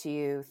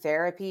into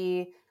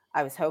therapy,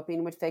 I was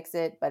hoping would fix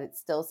it, but it's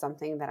still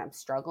something that I'm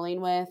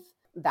struggling with.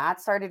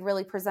 That started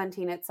really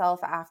presenting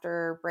itself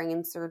after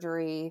brain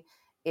surgery.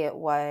 It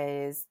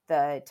was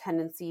the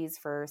tendencies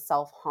for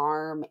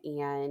self-harm,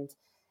 and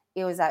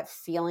it was that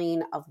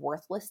feeling of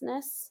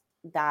worthlessness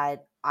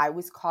that I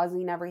was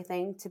causing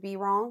everything to be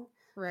wrong,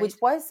 which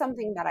was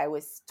something that I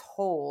was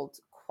told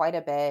quite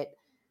a bit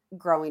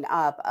growing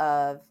up,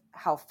 of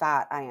how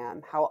fat I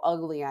am, how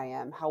ugly I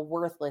am, how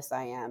worthless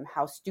I am,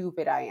 how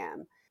stupid I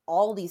am.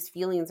 All these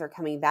feelings are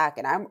coming back,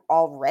 and I'm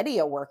already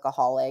a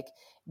workaholic,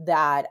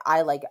 that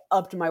I like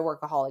upped my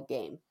workaholic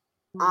game.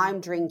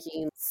 I'm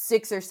drinking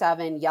 6 or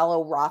 7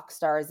 yellow rock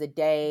stars a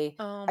day.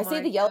 Oh I say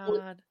my the yellow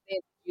God.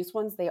 juice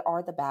ones, they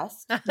are the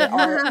best. They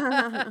are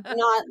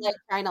not like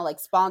trying to like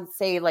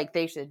say like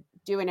they should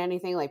doing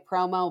anything like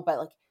promo, but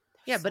like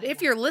Yeah, so but if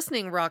good. you're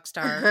listening,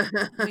 Rockstar,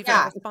 we've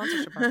got a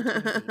sponsorship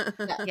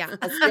opportunity. Yeah, Yeah.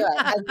 let's do it.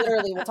 I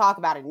literally will talk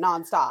about it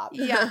nonstop.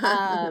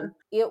 Yeah.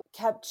 It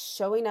kept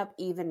showing up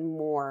even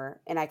more,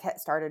 and I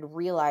started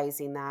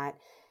realizing that,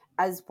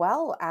 as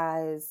well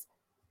as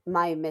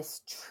my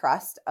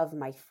mistrust of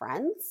my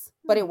friends.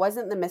 But it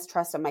wasn't the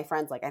mistrust of my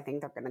friends, like I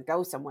think they're going to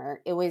go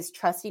somewhere. It was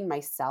trusting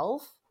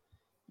myself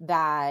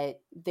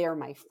that they're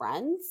my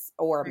friends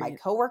or my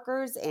Right.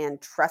 coworkers, and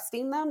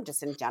trusting them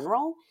just in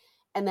general.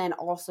 And then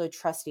also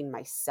trusting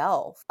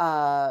myself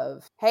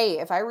of, hey,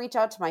 if I reach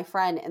out to my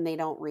friend and they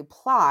don't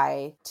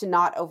reply, to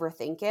not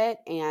overthink it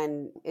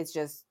and it's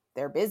just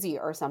they're busy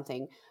or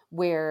something.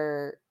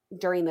 Where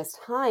during this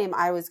time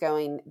I was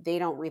going, they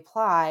don't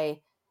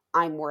reply,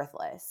 I'm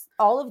worthless.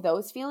 All of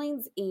those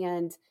feelings.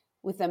 And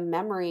with the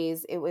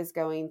memories, it was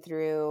going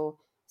through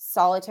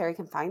solitary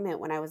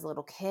confinement when I was a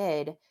little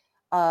kid.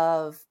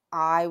 Of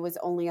I was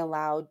only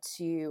allowed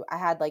to, I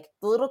had like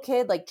the little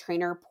kid like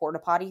trainer porta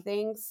potty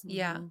things.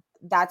 Yeah.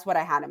 That's what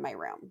I had in my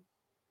room.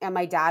 And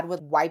my dad would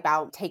wipe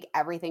out, take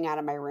everything out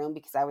of my room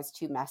because I was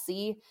too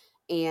messy.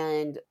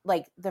 And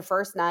like the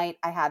first night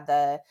I had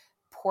the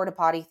porta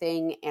potty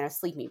thing and a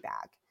sleeping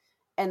bag.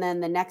 And then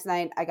the next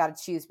night I got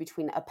to choose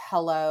between a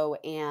pillow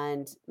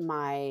and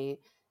my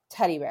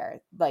teddy bear.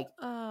 Like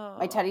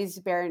my teddy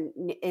bear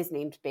is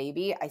named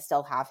Baby. I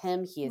still have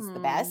him. He is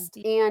the best.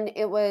 And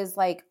it was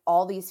like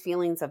all these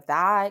feelings of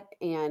that,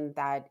 and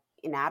that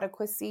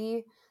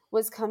inadequacy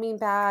was coming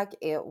back.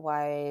 It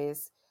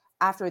was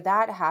after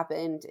that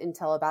happened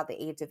until about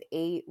the age of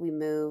 8, we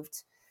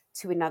moved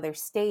to another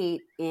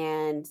state,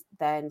 and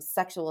then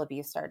sexual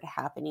abuse started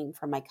happening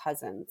from my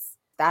cousins.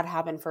 That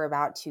happened for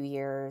about 2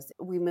 years.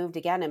 We moved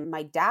again, and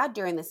my dad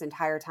during this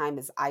entire time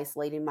is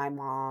isolating my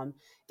mom,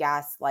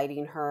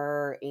 gaslighting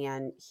her,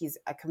 and he's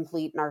a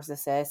complete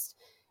narcissist.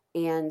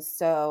 And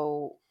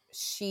so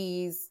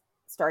she's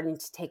starting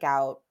to take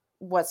out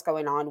what's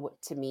going on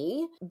to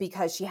me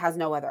because she has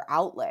no other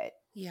outlet.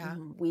 Yeah.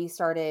 We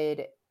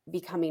started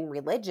becoming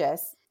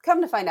religious.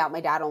 Come to find out,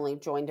 my dad only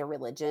joined a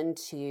religion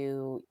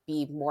to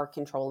be more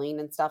controlling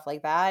and stuff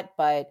like that.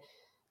 But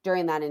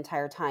during that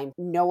entire time,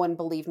 no one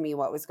believed me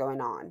what was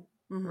going on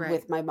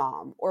with my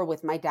mom or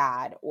with my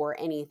dad or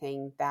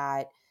anything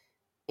that.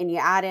 And you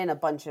add in a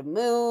bunch of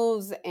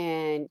moves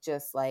and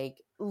just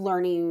like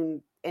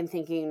learning and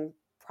thinking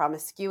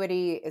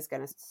promiscuity is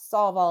going to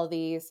solve all of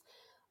these.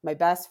 My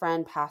best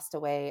friend passed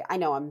away. I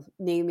know I'm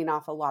naming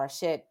off a lot of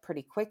shit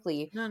pretty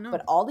quickly,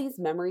 but all these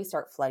memories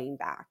start flooding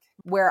back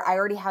where I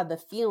already had the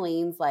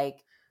feelings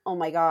like, oh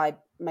my God,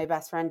 my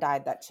best friend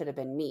died. That should have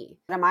been me.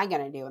 What am I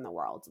going to do in the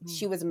world?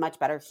 She was a much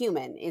better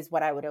human is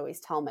what I would always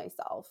tell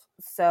myself.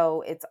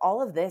 So it's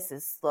all of this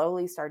is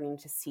slowly starting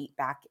to seep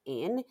back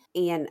in,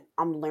 and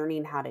I'm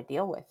learning how to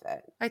deal with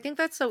it. I think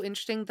that's so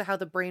interesting how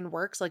the brain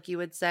works. Like you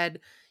had said,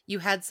 you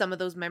had some of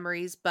those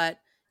memories, but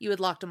you had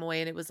locked them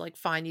away and it was like,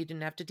 fine, you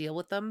didn't have to deal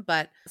with them,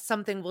 but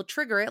something will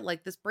trigger it,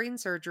 like this brain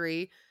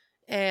surgery.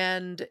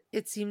 And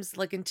it seems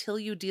like until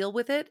you deal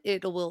with it,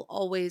 it will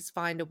always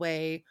find a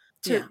way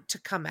to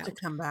come out. To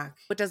come back.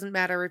 It doesn't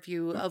matter if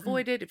you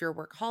avoid it, if you're a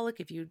workaholic,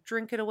 if you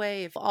drink it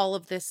away, if all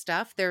of this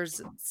stuff,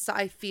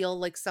 I feel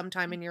like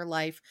sometime in your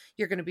life,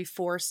 you're going to be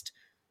forced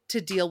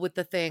to deal with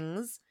the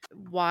things.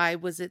 Why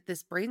was it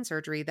this brain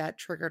surgery that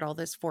triggered all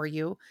this for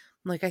you?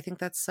 Like, I think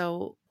that's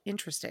so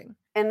interesting.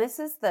 And this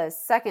is the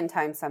second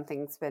time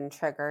something's been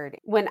triggered.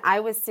 When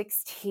I was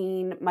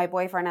 16, my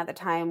boyfriend at the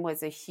time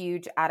was a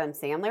huge Adam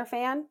Sandler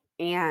fan.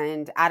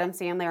 And Adam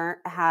Sandler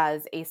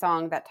has a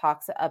song that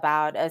talks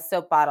about a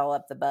soap bottle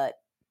up the butt.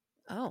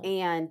 Oh.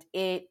 And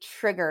it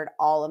triggered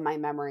all of my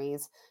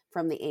memories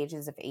from the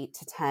ages of 8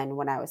 to 10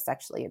 when I was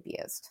sexually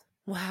abused.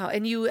 Wow.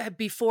 And you,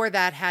 before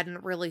that,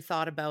 hadn't really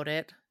thought about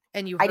it.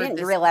 And you I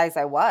didn't realize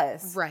I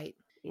was. Right.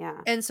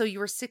 Yeah. And so you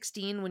were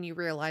 16 when you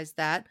realized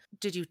that.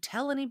 Did you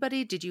tell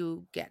anybody? Did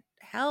you get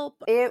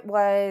help? It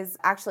was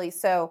actually,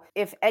 so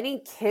if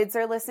any kids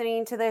are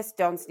listening to this,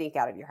 don't sneak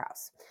out of your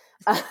house.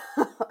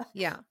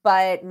 Yeah.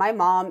 But my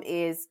mom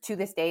is to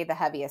this day the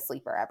heaviest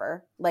sleeper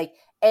ever. Like,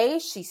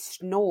 she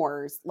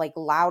snores like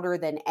louder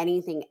than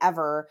anything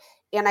ever.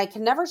 And I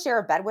can never share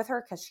a bed with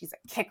her because she's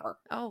a kicker.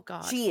 Oh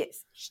God. She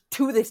is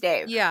to this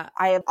day. Yeah.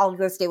 I'll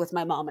go stay with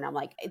my mom and I'm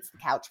like, it's the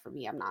couch for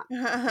me. I'm not.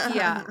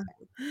 Yeah.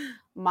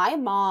 My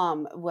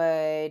mom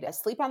would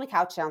sleep on the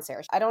couch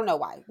downstairs. I don't know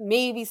why.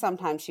 Maybe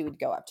sometimes she would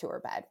go up to her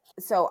bed.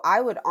 So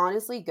I would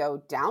honestly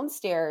go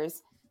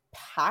downstairs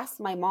past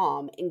my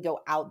mom and go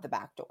out the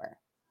back door.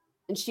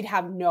 And she'd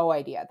have no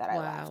idea that I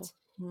left.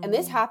 And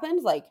this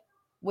happened like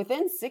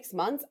within 6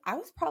 months. I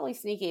was probably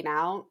sneaking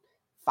out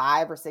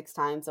 5 or 6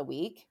 times a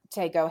week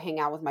to go hang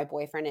out with my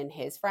boyfriend and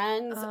his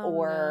friends.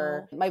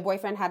 My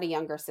boyfriend had a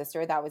younger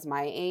sister that was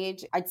my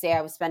age. I'd say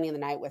I was spending the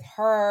night with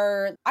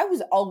her. I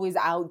was always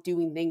out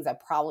doing things I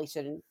probably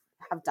shouldn't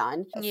have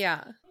done.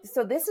 Yeah.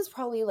 So this is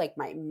probably like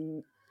my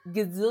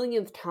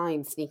gazillionth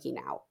time sneaking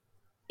out.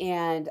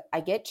 And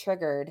I get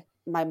triggered.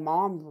 My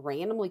mom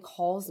randomly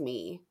calls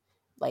me,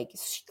 like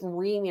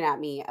screaming at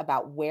me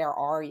about, where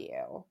are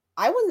you?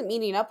 I wasn't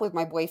meeting up with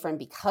my boyfriend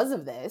because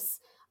of this.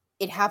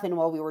 It happened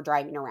while we were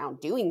driving around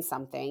doing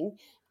something.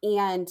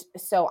 And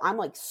so I'm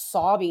like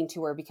sobbing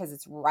to her because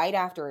it's right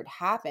after it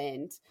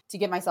happened. To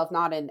get myself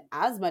not in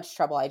as much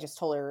trouble, I just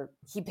told her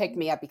he picked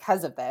me up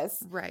because of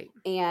this. Right.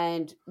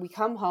 And we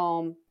come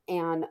home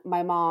and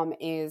my mom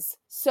is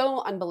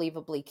so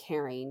unbelievably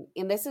caring.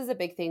 And this is a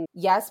big thing.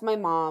 Yes, my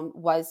mom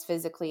was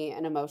physically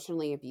and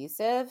emotionally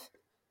abusive.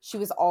 She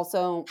was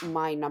also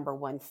my number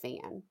one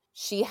fan.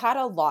 She had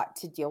a lot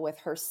to deal with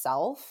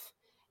herself.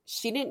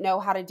 She didn't know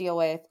how to deal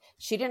with.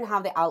 She didn't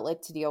have the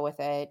outlet to deal with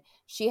it.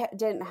 She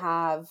didn't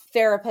have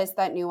therapists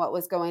that knew what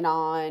was going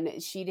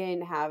on. She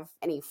didn't have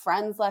any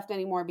friends left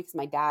anymore because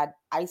my dad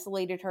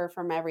isolated her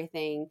from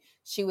everything.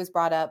 She was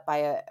brought up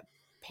by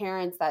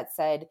parents that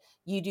said,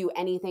 you do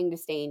anything to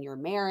stay in your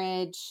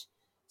marriage.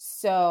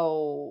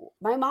 So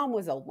my mom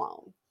was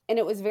alone. And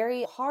it was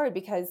very hard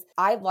because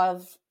I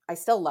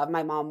still love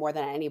my mom more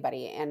than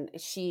anybody. And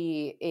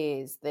she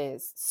is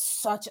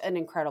such an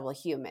incredible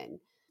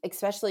human.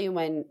 Especially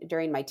when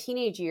during my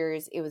teenage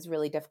years, it was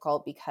really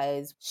difficult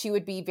because she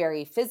would be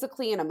very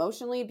physically and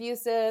emotionally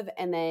abusive.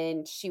 And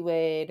then she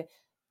would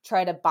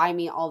try to buy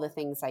me all the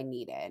things I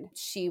needed.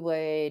 She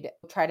would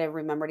try to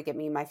remember to get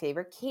me my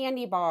favorite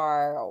candy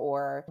bar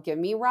or give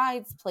me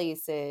rides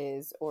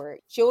places, or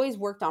she always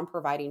worked on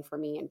providing for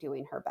me and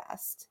doing her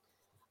best.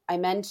 I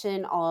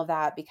mention all of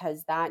that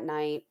because that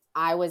night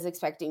I was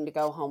expecting to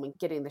go home and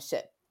getting the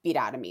shit beat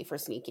out of me for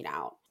sneaking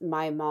out.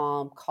 My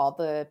mom called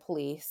the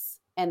police.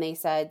 And they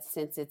said,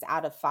 since it's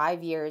out of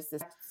 5 years, the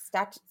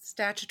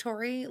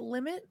statutory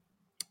limit?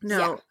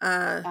 No,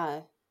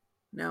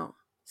 no.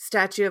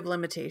 Statute of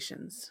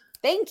limitations.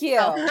 Thank you.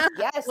 Oh.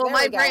 Yes. Well,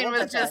 my brain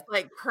was just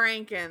like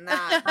cranking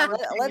that.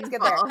 Let's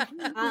get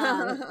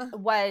there.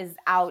 Was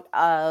out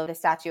of the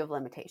statute of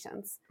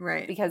limitations.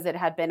 Right. Because it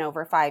had been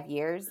over 5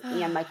 years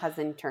and my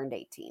cousin turned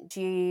 18.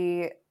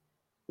 She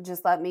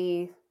just let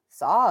me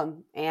saw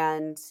him.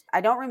 And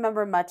I don't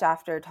remember much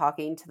after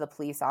talking to the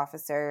police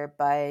officer,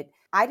 but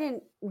I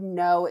didn't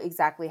know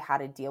exactly how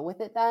to deal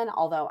with it then,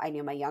 although I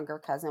knew my younger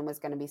cousin was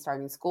going to be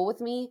starting school with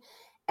me.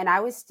 And I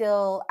was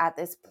still at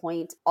this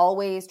point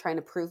always trying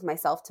to prove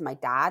myself to my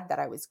dad that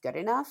I was good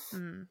enough.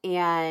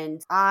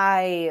 And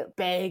I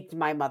begged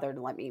my mother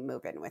to let me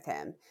move in with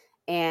him.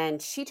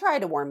 And she tried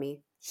to warn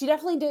me. She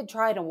definitely did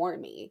try to warn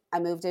me. I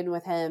moved in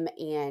with him,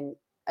 and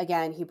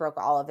again, he broke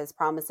all of his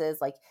promises.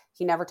 Like,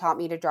 he never taught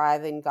me to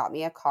drive and got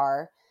me a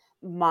car.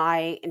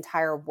 My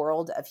entire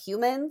world of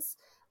humans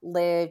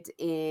lived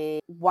in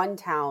one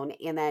town,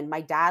 and then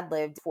my dad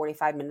lived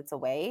 45 minutes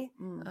away.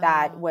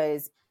 That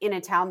was in a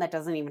town that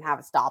doesn't even have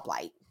a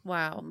stoplight.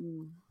 Wow.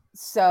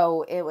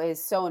 So it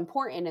was so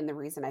important, and the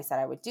reason I said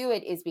I would do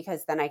it is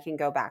because then I can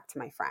go back to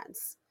my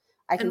friends.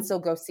 I can still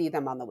go see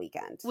them on the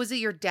weekend. Was it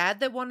your dad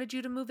that wanted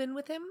you to move in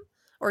with him,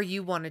 or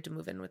you wanted to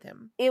move in with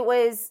him? It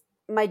was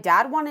my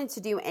dad wanted to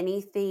do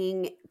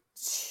anything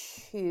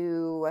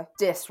to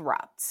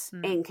disrupt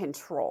and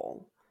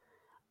control.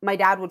 My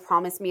dad would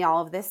promise me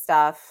all of this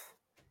stuff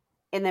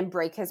and then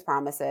break his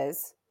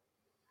promises.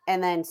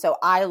 And then so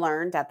I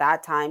learned at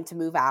that time to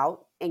move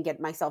out and get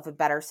myself a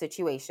better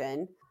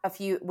situation.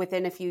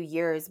 Within a few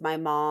years, my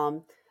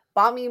mom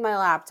bought me my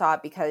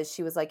laptop because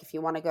she was like, if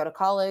you want to go to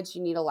college,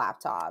 you need a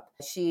laptop.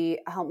 She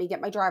helped me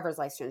get my driver's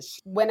license.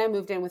 When I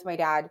moved in with my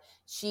dad,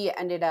 she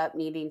ended up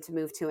needing to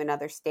move to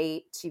another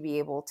state to be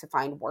able to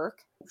find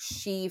work.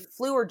 She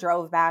flew or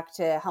drove back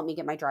to help me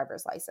get my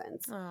driver's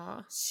license.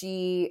 Aww.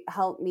 She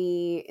helped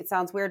me, it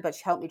sounds weird, but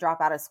she helped me drop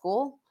out of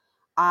school.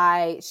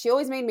 She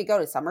always made me go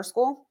to summer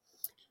school.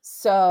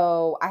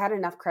 So I had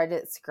enough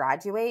credits to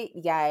graduate,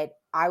 yet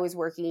I was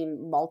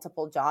working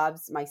multiple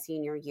jobs my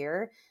senior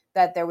year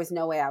that there was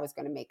no way I was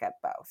going to make up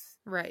both.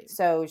 Right.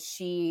 So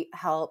she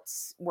helped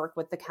work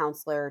with the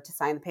counselor to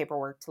sign the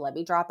paperwork to let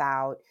me drop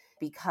out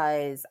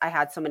because I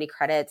had so many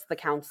credits. The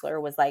counselor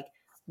was like,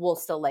 we'll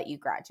still let you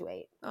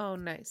graduate. Oh,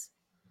 nice.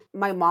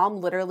 My mom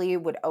literally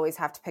would always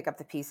have to pick up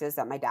the pieces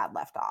that my dad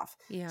left off.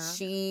 Yeah.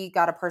 She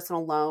got a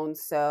personal loan.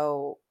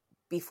 So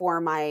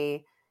before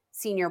my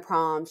senior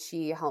prom,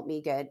 she helped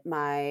me get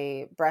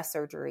my breast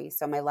surgery.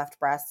 So my left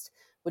breast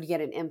would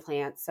get an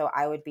implant so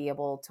I would be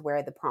able to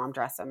wear the prom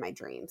dress of my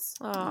dreams.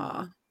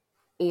 Aww.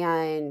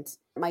 And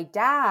my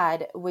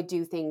dad would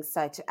do things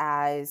such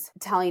as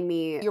telling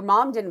me, your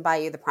mom didn't buy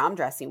you the prom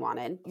dress you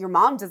wanted. Your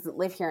mom doesn't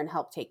live here and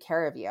help take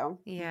care of you.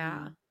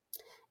 Yeah.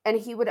 And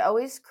he would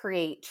always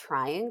create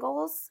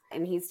triangles,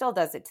 and he still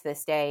does it to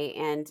this day.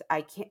 And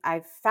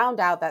I've found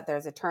out that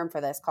there's a term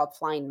for this called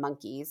flying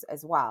monkeys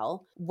as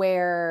well,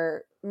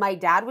 where my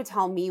dad would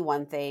tell me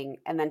one thing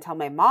and then tell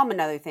my mom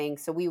another thing.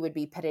 So we would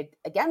be pitted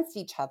against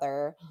each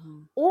other.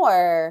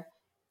 Or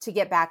to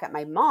get back at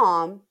my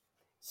mom,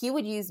 he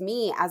would use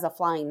me as a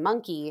flying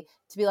monkey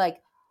to be like,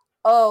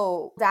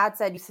 oh, dad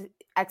said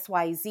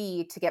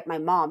XYZ to get my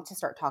mom to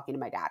start talking to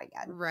my dad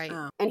again. Right.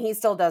 And he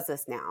still does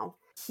this now.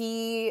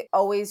 he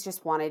always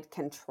just wanted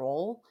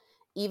control.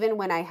 Even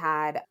when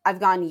I've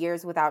gone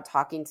years without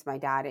talking to my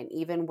dad. And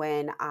even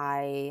when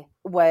I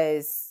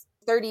was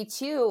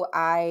 32,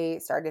 I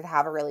started to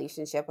have a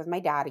relationship with my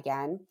dad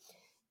again.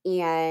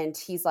 And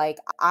he's like,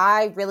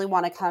 I really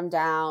want to come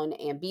down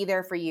and be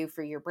there for you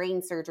for your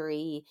brain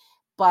surgery,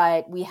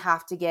 but we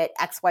have to get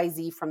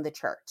XYZ from the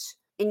church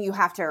and you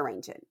have to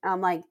arrange it. And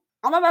I'm like,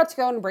 I'm about to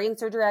go in brain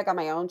surgery. I got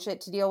my own shit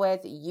to deal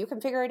with. You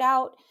can figure it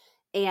out.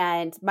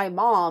 And my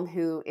mom,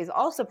 who is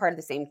also part of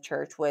the same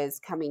church, was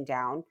coming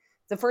down.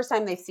 The first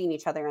time they've seen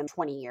each other in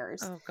 20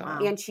 years. Oh,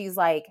 God. And she's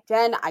like,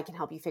 Jen, I can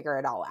help you figure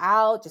it all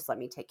out. Just let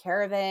me take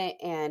care of it.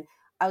 And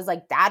I was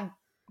like, Dad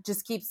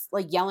just keeps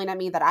like yelling at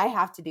me that I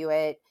have to do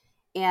it.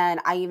 And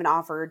I even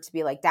offered to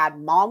be like, Dad,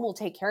 Mom will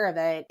take care of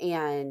it.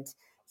 And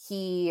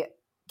he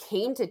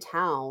came to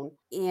town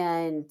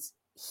and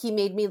he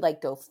made me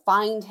like go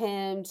find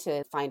him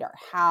to find our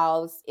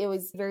house. It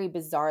was very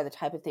bizarre, the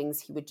type of things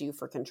he would do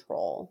for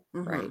control.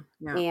 Right.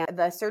 Yeah. And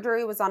the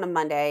surgery was on a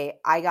Monday.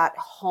 I got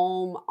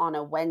home on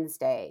a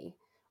Wednesday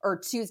or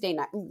Tuesday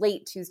night,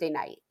 late Tuesday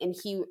night. And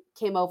he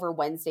came over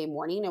Wednesday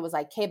morning and was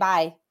like, okay,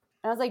 bye.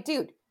 And I was like,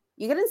 dude,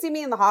 you couldn't see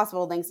me in the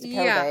hospital thanks to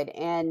COVID.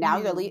 And now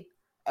you're leaving.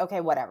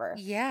 Okay, whatever.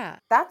 Yeah.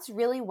 That's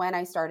really when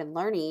I started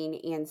learning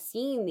and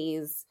seeing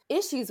these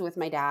issues with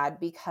my dad,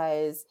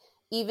 because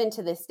even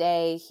to this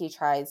day, he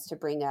tries to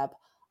bring up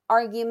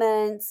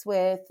arguments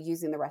with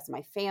using the rest of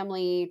my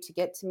family to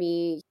get to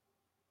me.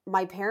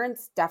 My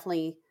parents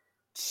definitely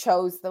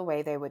chose the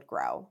way they would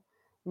grow.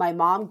 My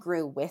mom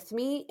grew with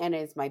me and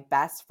is my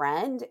best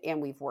friend,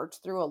 and we've worked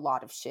through a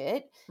lot of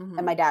shit.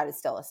 And my dad is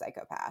still a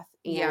psychopath.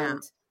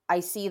 And I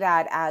see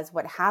that as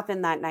what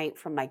happened that night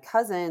from my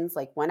cousins.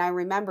 Like when I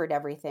remembered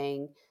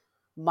everything,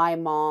 my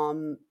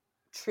mom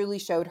truly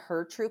showed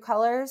her true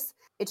colors.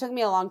 It took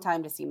me a long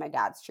time to see my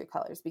dad's true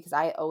colors because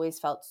I always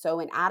felt so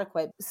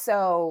inadequate.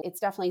 So it's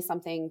definitely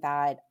something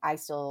that I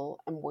still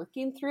am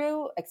working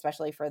through,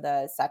 especially for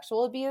the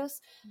sexual abuse.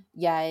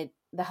 Yet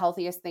the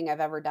healthiest thing I've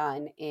ever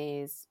done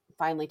is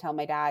finally tell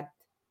my dad,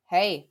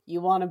 hey, you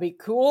want to be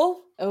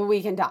cool?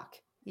 We can talk.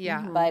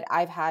 Yeah. But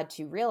I've had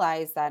to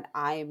realize that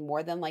I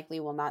more than likely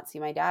will not see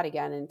my dad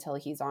again until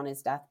he's on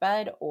his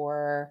deathbed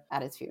or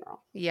at his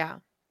funeral. Yeah.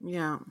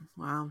 Yeah.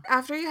 Wow.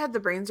 After you had the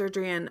brain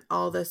surgery and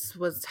all this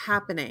was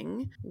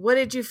happening, what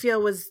did you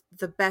feel was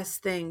the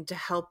best thing to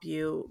help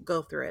you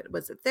go through it?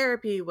 Was it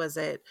therapy? Was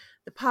it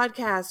the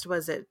podcast?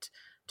 Was it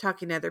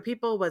talking to other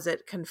people? Was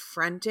it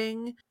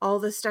confronting all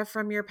the stuff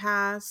from your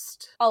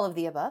past? All of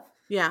the above.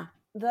 Yeah.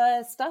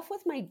 The stuff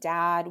with my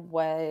dad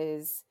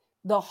was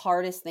the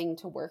hardest thing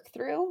to work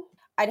through.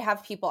 I'd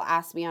have people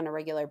ask me on a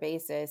regular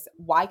basis,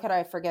 why could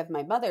I forgive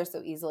my mother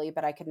so easily,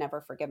 but I could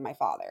never forgive my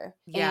father?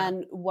 Yeah.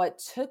 And what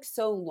took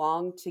so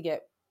long to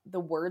get the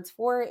words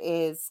for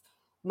is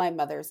my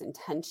mother's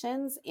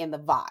intentions and the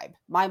vibe.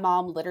 My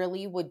mom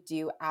literally would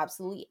do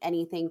absolutely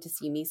anything to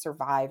see me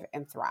survive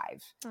and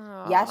thrive.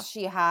 Aww. Yes,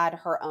 she had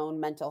her own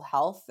mental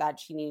health that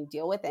she needed to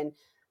deal with. And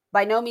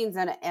by no means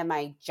am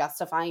I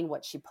justifying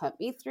what she put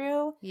me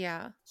through.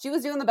 Yeah. She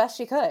was doing the best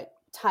she could.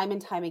 Time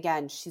and time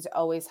again, she's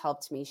always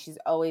helped me. She's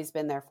always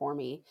been there for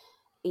me.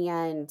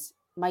 And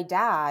my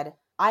dad,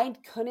 I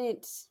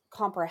couldn't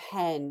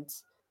comprehend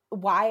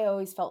why I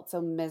always felt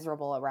so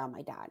miserable around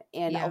my dad.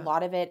 And a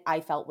lot of it I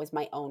felt was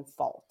my own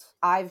fault.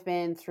 I've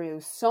been through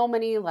so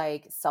many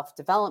like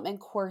self-development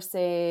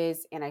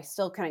courses, and I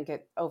still couldn't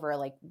get over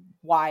like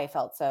why I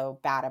felt so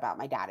bad about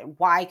my dad and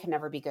why I could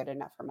never be good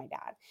enough for my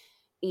dad.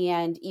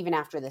 And even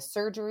after the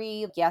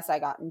surgery, yes, I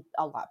got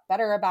a lot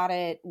better about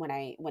it when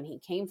he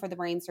came for the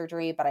brain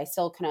surgery, but I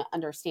still couldn't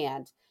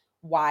understand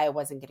why I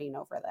wasn't getting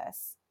over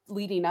this.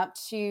 Leading up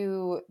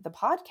to the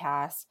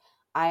podcast,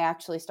 I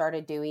actually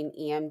started doing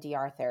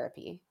EMDR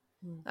therapy.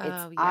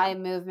 It's eye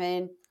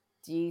movement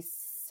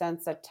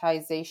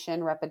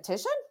desensitization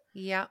repetition.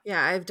 Yeah.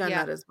 Yeah, I've done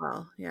that as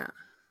well. Yeah.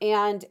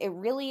 And it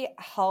really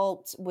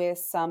helped with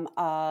some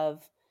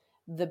of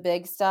the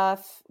big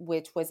stuff,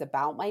 which was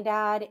about my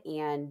dad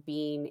and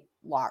being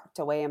locked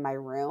away in my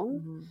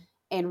room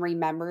and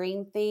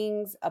remembering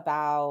things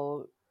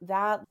about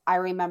that. I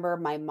remember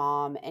my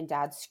mom and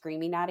dad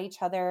screaming at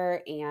each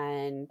other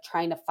and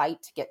trying to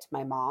fight to get to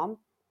my mom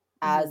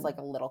as like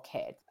a little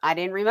kid. I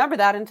didn't remember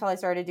that until I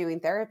started doing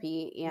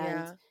therapy.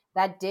 And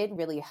that did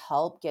really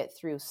help get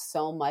through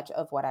so much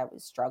of what I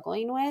was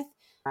struggling with.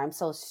 I'm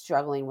still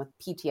struggling with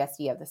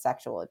PTSD of the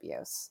sexual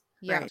abuse.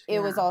 Yeah. Right. It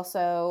was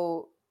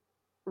also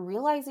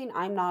realizing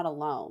I'm not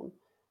alone.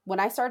 When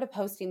I started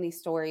posting these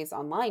stories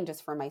online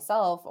just for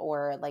myself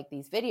or like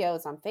these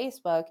videos on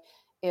Facebook,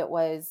 it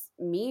was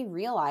me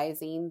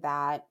realizing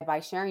that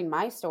by sharing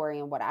my story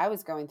and what I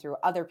was going through,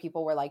 other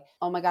people were like,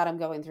 oh my God, I'm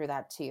going through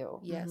that too.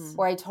 Yes.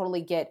 Or I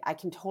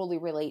can totally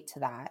relate to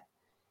that.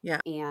 Yeah.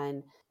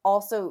 And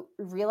also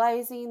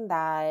realizing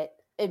that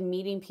and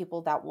meeting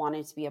people that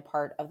wanted to be a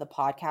part of the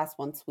podcast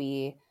once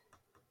we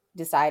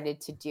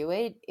decided to do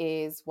it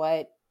is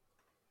what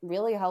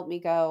really helped me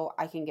go,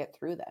 I can get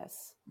through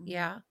this.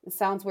 Yeah. It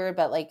sounds weird,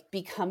 but like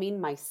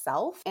becoming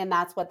myself. And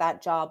that's what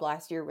that job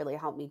last year really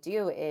helped me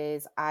do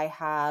is I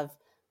have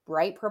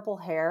bright purple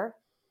hair.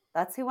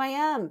 That's who I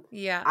am.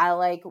 Yeah. I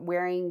like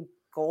wearing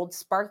gold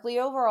sparkly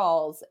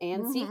overalls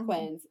and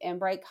sequins and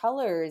bright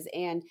colors.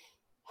 And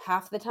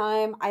half the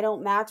time I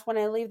don't match when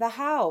I leave the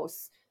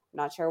house. I'm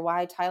not sure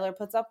why Tyler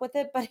puts up with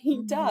it, but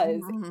he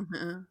does.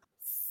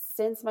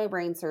 Since my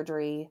brain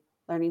surgery,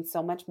 learning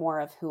so much more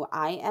of who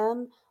I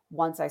am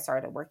once I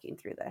started working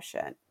through this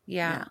shit.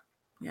 Yeah.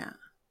 Yeah.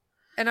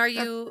 And are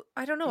you,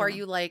 I don't know, yeah. are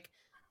you like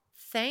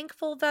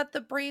thankful that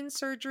the brain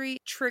surgery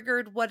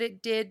triggered what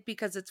it did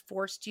because it's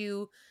forced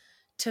you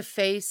to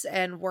face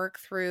and work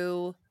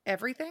through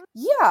everything?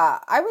 Yeah,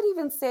 I would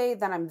even say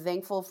that I'm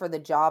thankful for the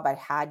job I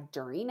had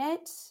during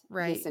it,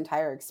 Right. this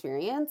entire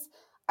experience.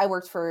 I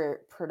worked for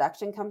a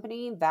production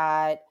company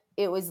that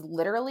it was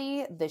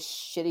literally the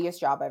shittiest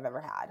job I've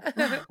ever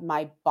had.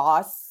 My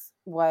boss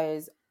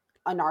was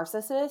a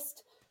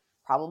narcissist,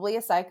 probably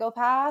a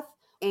psychopath.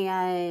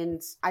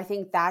 And I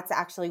think that's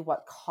actually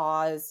what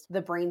caused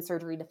the brain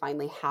surgery to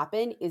finally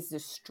happen, is the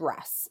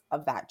stress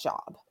of that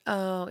job.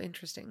 Oh,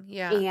 interesting.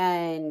 Yeah.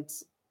 And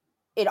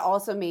it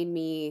also made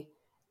me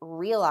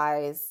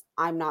realize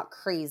I'm not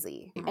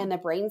crazy. And the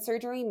brain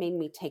surgery made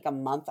me take a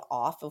month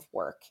off of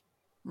work.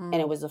 And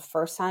it was the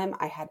first time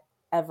I had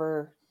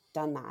ever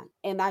done that.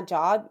 And that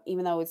job,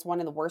 even though it's one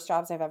of the worst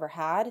jobs I've ever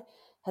had,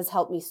 has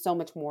helped me so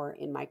much more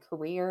in my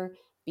career,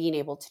 being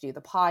able to do the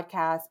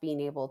podcast,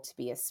 being able to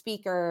be a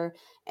speaker,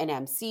 an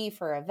MC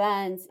for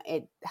events.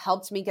 It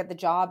helped me get the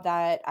job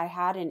that I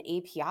had in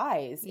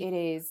APIs. It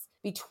is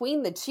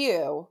between the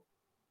two.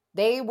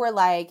 They were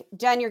like,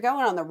 Jen, you're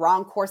going on the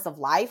wrong course of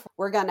life.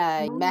 We're going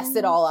to mess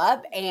it all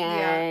up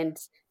and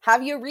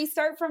have you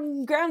restart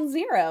from ground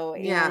zero.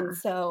 Yeah. And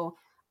so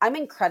I'm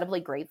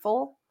incredibly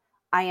grateful.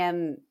 I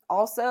am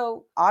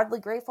also oddly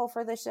grateful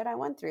for the shit I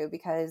went through,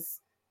 because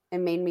it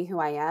made me who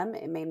I am.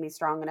 It made me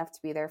strong enough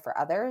to be there for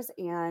others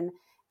and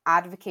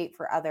advocate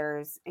for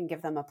others and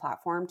give them a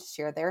platform to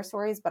share their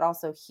stories, but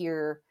also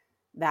hear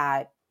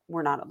that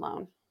we're not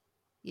alone.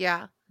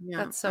 Yeah.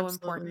 That's so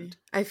important.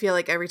 I feel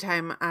like every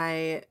time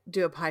I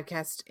do a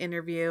podcast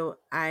interview,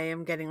 I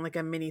am getting like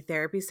a mini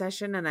therapy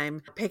session, and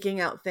I'm picking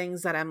out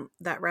things that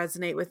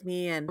resonate with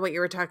me. And what you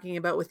were talking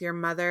about with your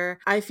mother,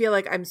 I feel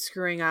like I'm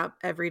screwing up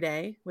every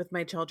day with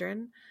my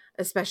children,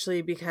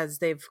 especially because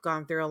they've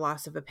gone through a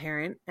loss of a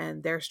parent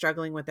and they're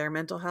struggling with their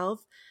mental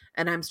health,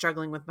 and I'm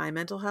struggling with my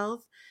mental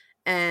health.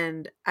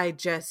 And I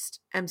just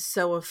am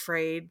so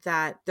afraid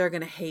that they're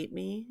going to hate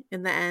me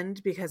in the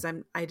end because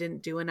I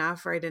didn't do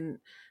enough, or I didn't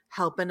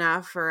help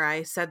enough, or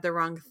I said the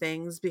wrong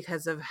things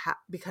because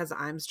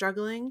I'm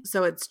struggling.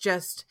 So it's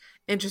just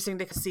interesting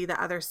to see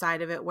the other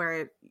side of it,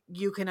 where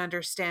you can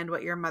understand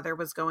what your mother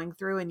was going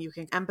through and you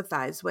can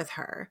empathize with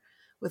her,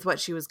 with what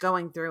she was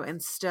going through,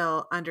 and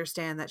still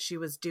understand that she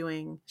was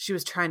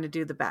trying to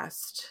do the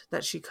best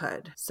that she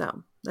could.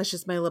 So that's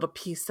just my little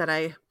piece that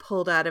I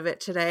pulled out of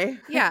it today.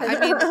 Yeah. I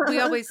mean, we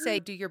always say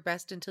do your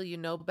best until you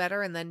know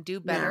better, and then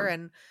do better. Yeah.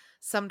 And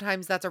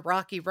sometimes that's a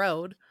rocky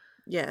road.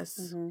 Yes.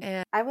 Mm-hmm.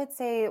 And I would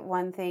say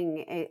one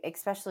thing,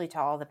 especially to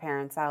all the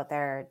parents out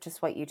there,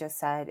 just what you just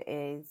said,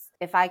 is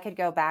if I could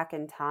go back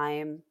in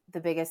time, the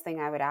biggest thing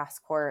I would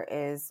ask for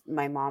is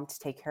my mom to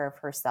take care of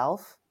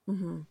herself.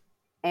 Mm-hmm.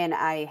 And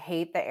I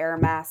hate the air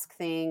mask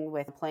thing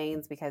with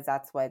planes, because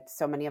that's what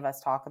so many of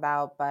us talk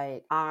about.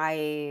 But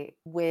I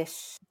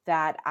wish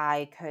that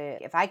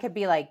if I could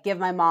be like, give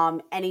my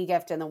mom any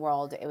gift in the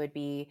world, it would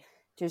be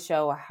to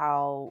show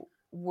how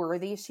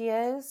worthy she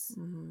is,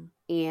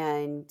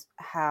 and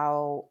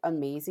how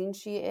amazing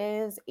she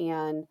is.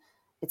 And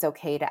it's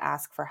okay to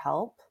ask for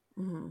help.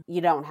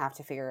 You don't have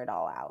to figure it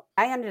all out.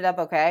 I ended up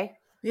okay.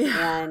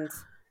 Yeah. And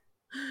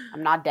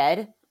I'm not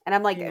dead. And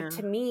I'm like,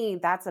 to me,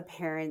 that's a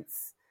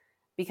parent's,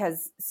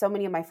 because so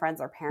many of my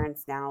friends are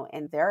parents now,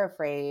 and they're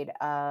afraid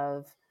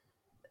of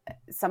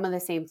some of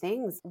the same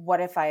things. What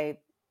if I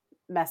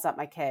mess up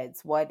my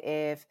kids? What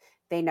if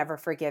they never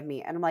forgive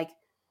me? And I'm like,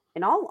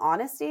 in all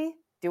honesty,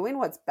 doing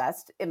what's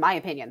best, in my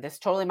opinion, this is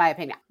totally my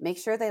opinion, make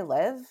sure they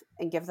live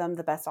and give them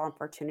the best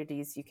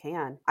opportunities you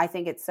can. I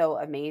think it's so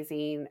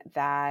amazing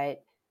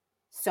that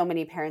so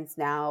many parents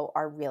now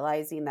are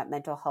realizing that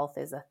mental health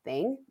is a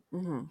thing.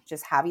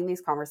 Just having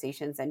these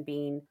conversations and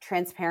being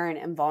transparent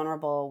and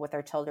vulnerable with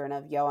their children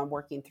of, yo, I'm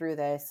working through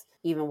this,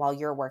 even while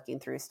you're working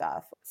through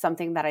stuff.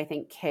 Something that I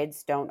think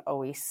kids don't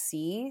always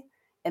see,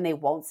 and they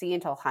won't see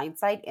until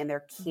hindsight. And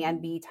there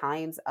can be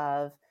times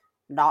of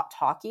not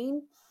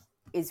talking,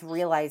 is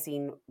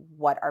realizing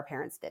what our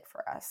parents did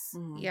for us.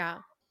 yeah.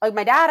 Like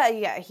my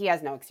dad, he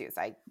has no excuse.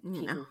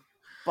 He can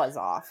buzz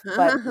off.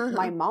 But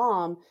my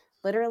mom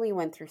literally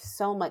went through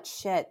so much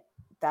shit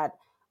that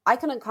I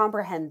couldn't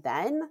comprehend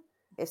then.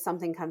 If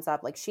something comes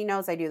up, like, she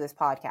knows I do this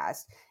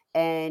podcast,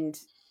 and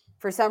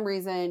for some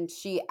reason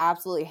she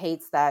absolutely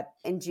hates that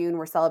in June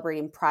we're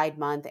celebrating Pride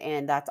Month,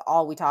 and that's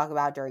all we talk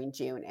about during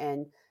June.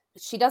 And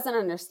she doesn't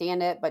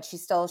understand it, but she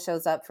still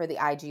shows up for the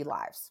IG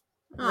lives.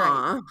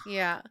 Right.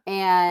 Yeah.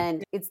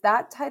 And it's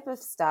that type of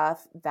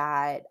stuff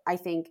that I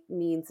think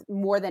means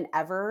more than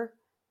ever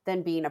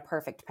than being a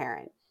perfect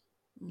parent.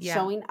 Yeah.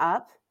 Showing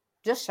up,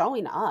 just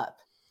showing up.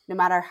 no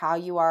matter how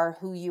you are,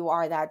 who you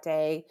are that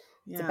day.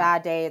 It's a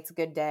bad day, it's a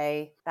good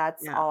day.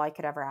 That's all I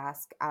could ever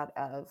ask out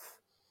of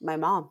my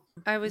mom.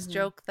 I always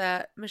joke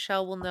that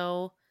Michelle will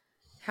know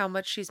how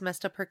much she's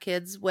messed up her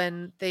kids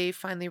when they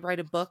finally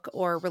write a book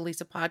or release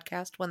a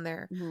podcast when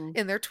they're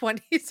in their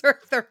 20s or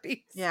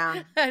 30s.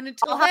 Yeah. And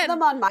until I'll have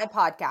them on my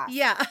podcast.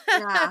 Yeah.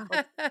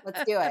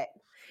 Let's do it.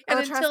 And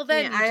until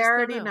then, I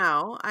already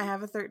know. I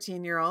have a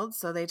 13-year-old,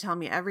 so they tell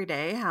me every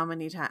day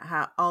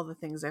how all the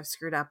things I've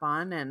screwed up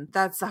on. And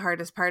that's the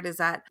hardest part, is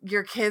that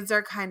your kids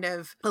are kind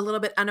of a little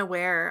bit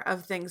unaware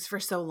of things for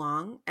so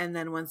long. And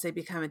then once they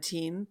become a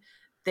teen,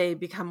 they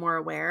become more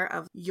aware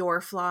of your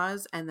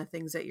flaws and the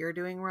things that you're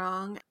doing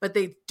wrong, but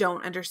they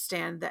don't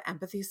understand the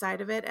empathy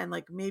side of it and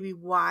like maybe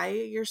why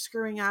you're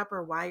screwing up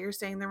or why you're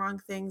saying the wrong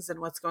things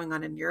and what's going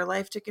on in your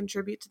life to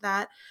contribute to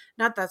that.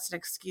 Not that's an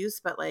excuse,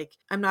 but like,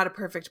 I'm not a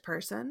perfect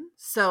person.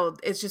 So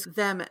it's just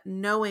them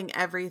knowing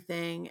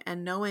everything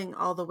and knowing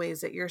all the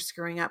ways that you're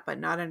screwing up, but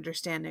not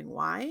understanding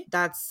why.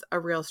 That's a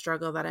real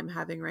struggle that I'm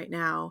having right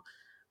now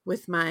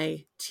with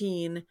my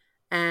teen.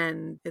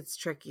 And it's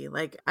tricky.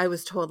 Like I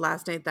was told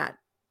last night that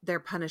their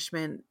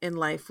punishment in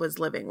life was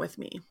living with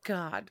me.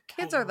 God,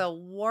 kids are the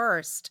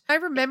worst. I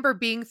remember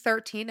being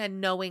 13 and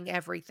knowing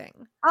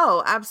everything.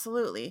 Oh,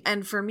 absolutely.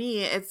 And for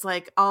me, it's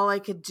like all I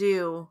could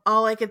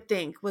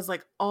think was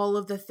like all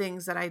of the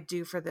things that I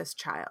do for this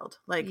child.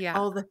 Like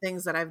all the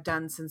things that I've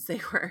done since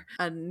they were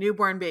a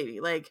newborn baby.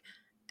 Like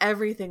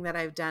everything that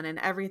I've done and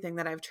everything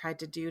that I've tried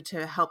to do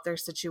to help their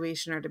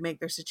situation or to make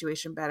their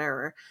situation better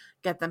or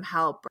get them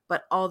help.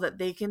 But all that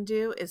they can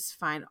do is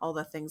find all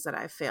the things that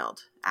I've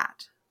failed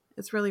at.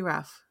 It's really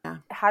rough. Yeah.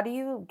 How do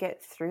you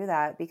get through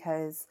that?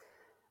 Because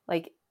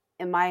like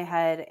in my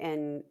head,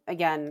 and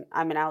again,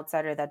 I'm an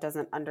outsider that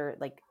doesn't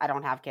I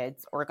don't have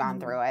kids or gone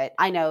through it.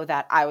 I know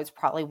that I was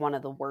probably one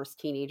of the worst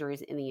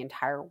teenagers in the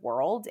entire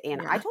world.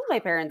 And I told my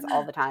parents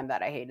all the time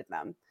that I hated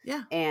them.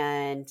 Yeah.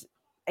 And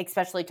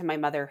especially to my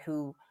mother,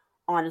 who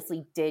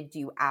honestly did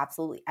do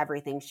absolutely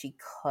everything she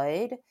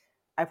could.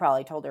 I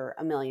probably told her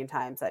a million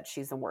times that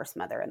she's the worst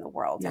mother in the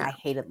world and I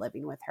hated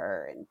living with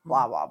her and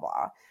blah, blah,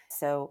 blah.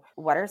 So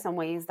what are some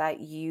ways that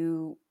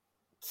you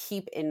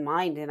keep in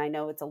mind? And I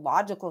know it's a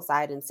logical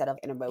side instead of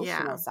an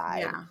emotional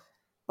side,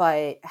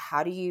 but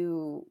how do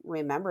you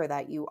remember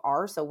that you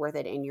are so worth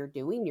it and you're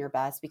doing your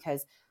best?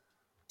 Because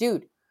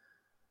dude,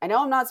 I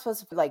know I'm not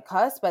supposed to like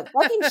cuss, but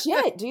fucking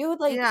shit,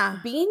 dude. Like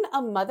being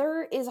a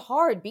mother is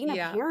hard. Being a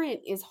parent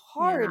is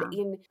hard.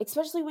 And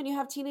especially when you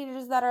have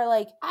teenagers that are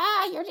like,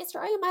 you're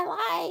destroying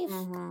my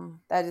life.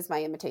 That is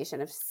my imitation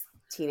of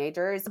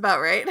teenagers. About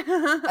right.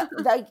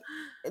 Like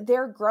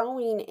they're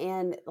growing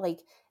in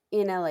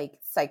a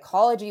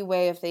psychology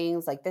way of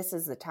things. Like this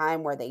is the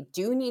time where they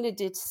do need to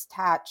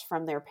detach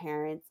from their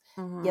parents.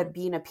 Yet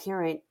being a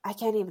parent, I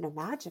can't even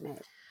imagine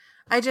it.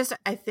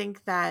 I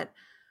think that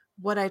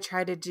what I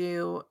try to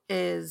do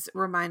is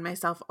remind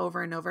myself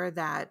over and over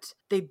that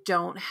they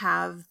don't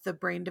have the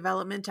brain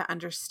development to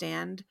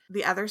understand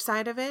the other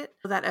side of it,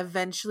 that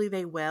eventually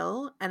they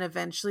will. And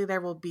eventually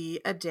there will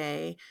be a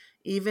day,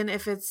 even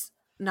if it's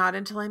not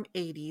until I'm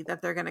 80,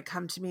 that they're going to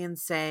come to me and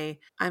say,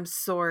 I'm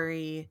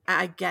sorry.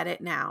 I get it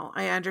now.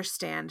 I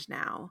understand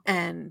now.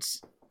 And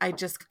I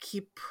just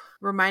keep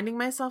reminding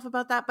myself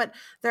about that. But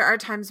there are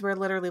times where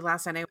literally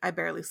last night I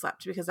barely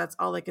slept because that's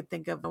all I could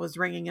think of was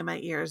ringing in my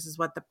ears is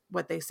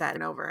what they said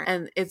and over.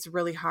 And it's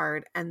really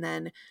hard. And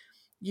then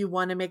you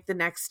want to make the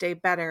next day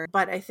better.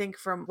 But I think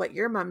from what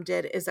your mom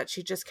did is that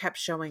she just kept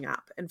showing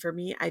up. And for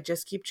me, I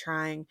just keep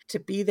trying to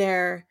be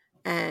there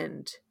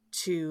and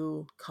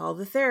to call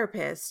the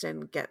therapist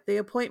and get the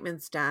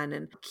appointments done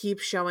and keep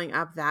showing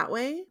up that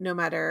way, no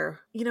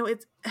matter,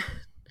 it's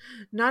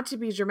not to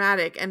be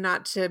dramatic and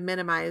not to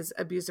minimize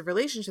abusive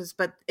relationships,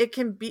 but it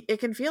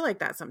can feel like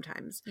that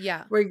sometimes.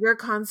 Yeah. Where you're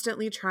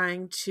constantly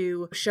trying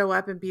to show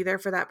up and be there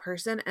for that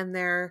person and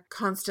they're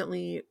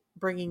constantly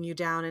bringing you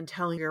down and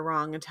telling you you're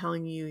wrong and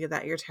telling you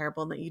that you're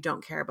terrible and that you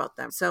don't care about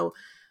them. So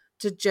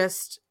to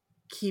just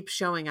keep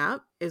showing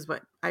up is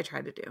what I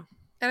try to do.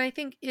 And I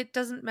think it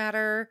doesn't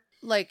matter.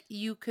 Like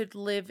you could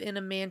live in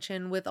a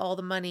mansion with all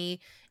the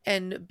money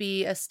and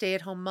be a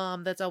stay-at-home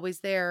mom that's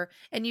always there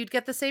and you'd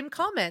get the same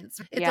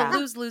comments. It's a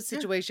lose-lose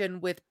situation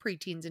with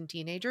preteens and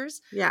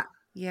teenagers. Yeah.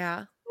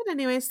 Yeah. But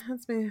anyways,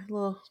 that's my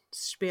little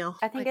spiel.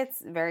 I think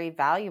it's very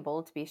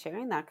valuable to be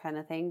sharing that kind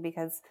of thing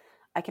because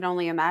I can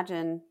only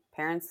imagine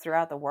parents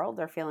throughout the world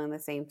are feeling the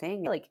same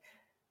thing. Like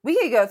we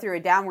could go through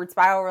a downward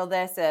spiral of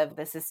this, of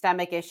the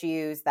systemic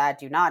issues that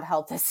do not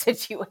help the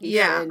situation.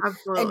 Yeah,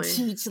 absolutely. And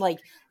teach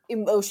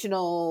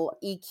emotional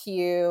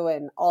EQ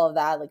and all of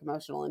that, like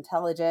emotional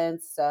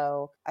intelligence.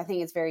 So I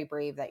think it's very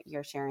brave that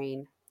you're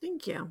sharing.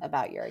 Thank you.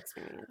 About your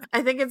experience.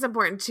 I think it's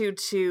important too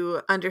to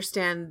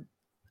understand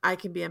I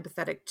can be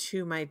empathetic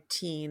to my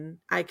teen.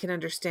 I can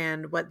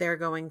understand what they're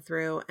going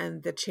through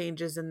and the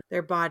changes in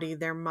their body,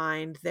 their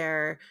mind,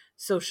 their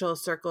social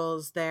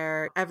circles,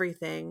 their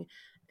everything.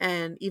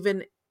 And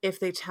even if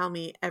they tell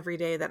me every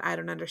day that I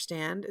don't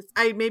understand,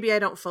 maybe I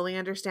don't fully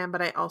understand,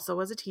 but I also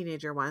was a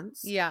teenager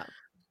once. Yeah.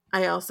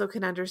 I also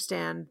can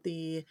understand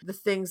the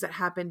things that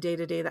happen day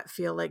to day that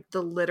feel like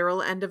the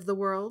literal end of the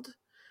world.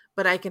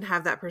 But I can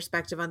have that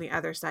perspective on the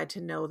other side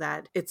to know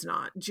that it's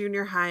not.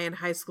 Junior high and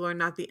high school are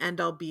not the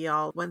end all be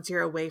all. Once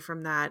you're away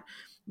from that,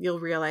 you'll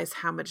realize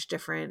how much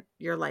different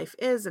your life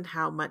is and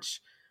how much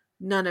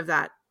none of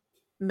that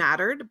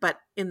mattered. But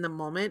in the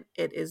moment,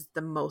 it is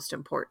the most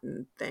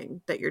important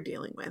thing that you're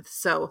dealing with.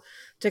 So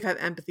to have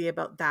empathy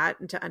about that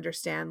and to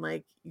understand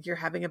like you're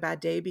having a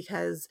bad day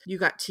because you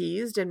got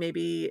teased and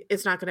maybe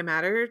it's not going to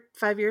matter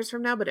 5 years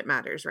from now, but it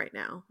matters right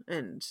now.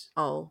 And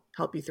I'll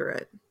help you through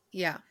it.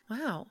 Yeah.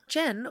 Wow.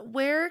 Jen,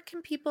 where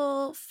can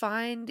people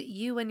find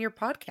you and your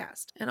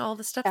podcast and all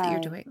the stuff that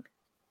you're doing?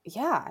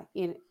 Yeah.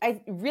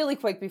 Really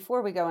quick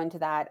before we go into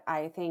that,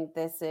 I think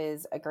this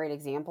is a great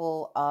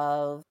example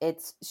of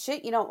it's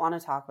shit you don't want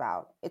to talk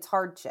about. It's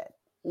hard shit.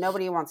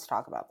 Nobody wants to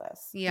talk about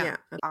this. Yeah.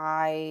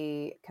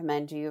 I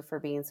commend you for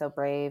being so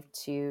brave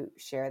to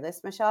share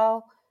this,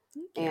 Michelle.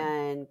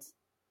 And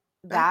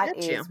that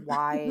is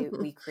why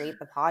we create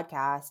the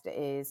podcast,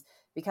 is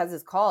because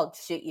it's called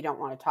Shit You Don't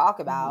Want to Talk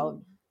About.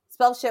 Mm-hmm.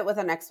 Spell shit with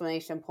an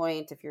exclamation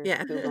point if you're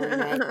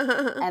Googling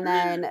it. And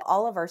then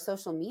all of our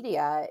social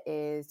media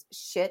is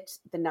shit,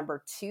 the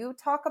number 2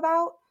 talk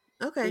about.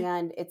 Okay.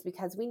 And it's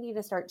because we need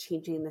to start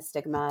changing the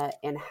stigma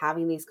and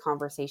having these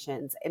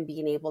conversations and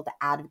being able to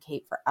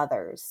advocate for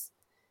others.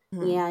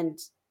 Mm-hmm. And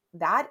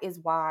that is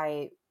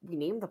why we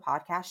named the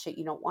podcast Shit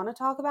You Don't Want to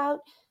Talk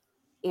About.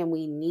 And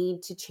we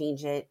need to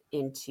change it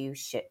into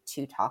shit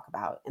to talk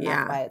about. And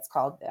that's why it's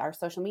called, our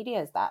social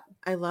media is that.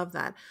 I love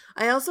that.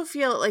 I also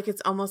feel like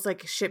it's almost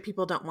like shit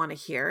people don't want to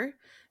hear,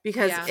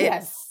 because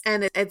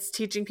it's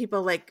teaching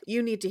people like,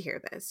 you need to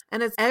hear this.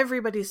 And it's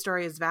everybody's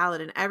story is valid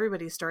and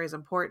everybody's story is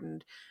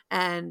important.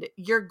 And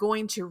you're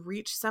going to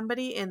reach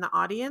somebody in the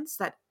audience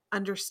that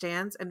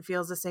understands and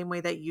feels the same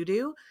way that you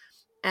do.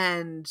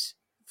 And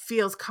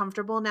feels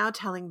comfortable now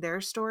telling their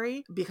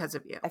story because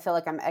of you. I feel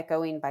like I'm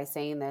echoing by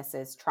saying this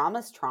is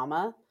trauma's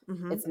trauma.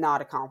 Mm-hmm. It's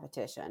not a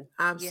competition.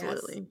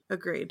 Absolutely. Yes.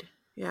 Agreed.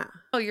 Yeah.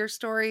 Oh, your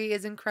story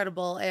is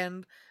incredible.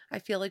 And I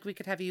feel like we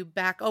could have you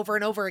back over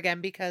and over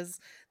again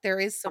because there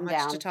is so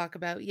much to talk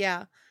about.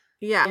 Yeah.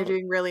 Yeah. You're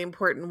doing really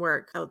important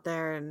work out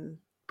there and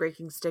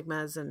breaking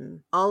stigmas and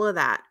all of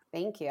that.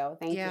 Thank you.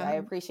 Thank you. I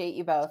appreciate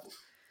you both.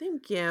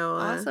 Thank you.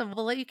 Awesome.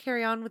 We'll let you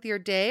carry on with your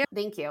day.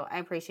 Thank you. I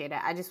appreciate it.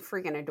 I just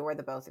freaking adore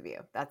the both of you.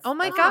 Oh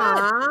my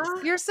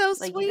God. You're so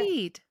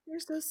sweet. You're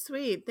so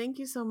sweet. Thank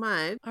you so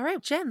much. All right,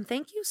 Jen,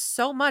 thank you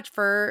so much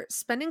for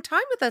spending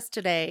time with us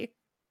today.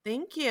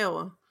 Thank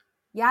you.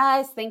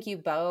 Yes, thank you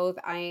both.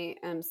 I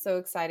am so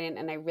excited,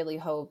 and I really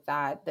hope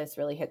that this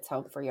really hits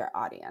home for your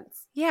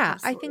audience. Yeah,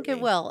 absolutely. I think it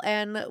will.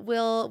 And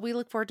we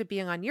look forward to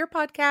being on your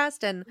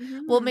podcast, and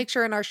we'll make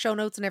sure in our show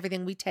notes and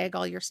everything we tag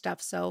all your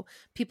stuff so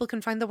people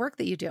can find the work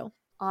that you do.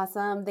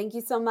 Awesome. Thank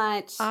you so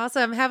much.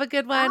 Awesome. Have a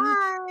good one.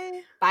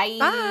 Bye. Bye.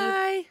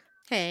 Bye.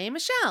 Hey,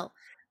 Michelle.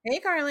 Hey,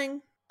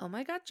 Carling. Oh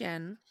my God,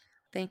 Jen.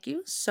 Thank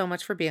you so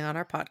much for being on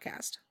our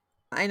podcast.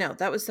 I know.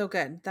 That was so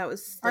good. That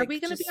was Are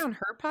we going to be on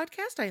her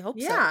podcast? I hope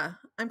so. Yeah,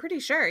 I'm pretty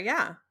sure.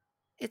 Yeah.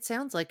 It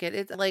sounds like it.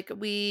 It's like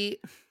we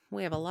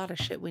have a lot of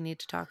shit we need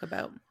to talk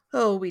about.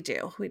 Oh, we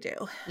do. We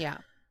do. Yeah.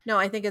 No,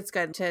 I think it's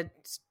good to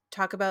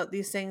talk about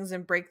these things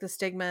and break the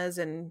stigmas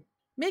and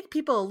make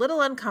people a little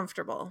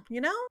uncomfortable,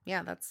 you know?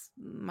 Yeah, that's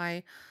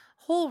my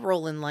whole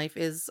role in life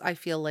is I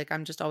feel like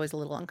I'm just always a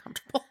little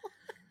uncomfortable.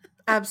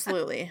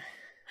 Absolutely.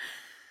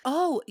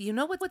 Oh, you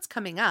know what's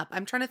coming up?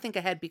 I'm trying to think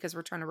ahead because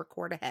we're trying to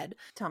record ahead.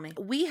 Tell me.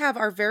 We have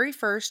our very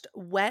first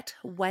Wet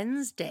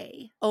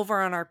Wednesday over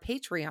on our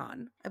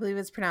Patreon. I believe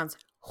it's pronounced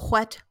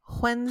Wet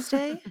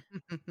Wednesday.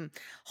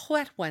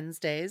 Wet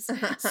Wednesdays.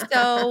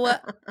 So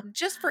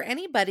just for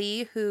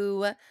anybody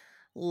who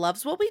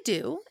loves what we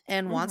do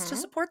and wants to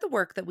support the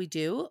work that we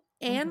do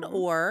and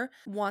or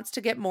wants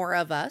to get more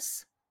of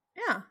us.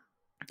 Yeah.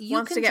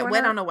 Wants to get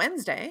wet on a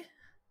Wednesday.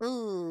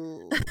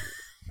 Ooh.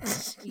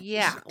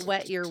 Yeah,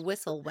 wet your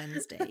whistle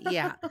Wednesday.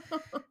 Yeah.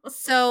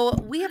 So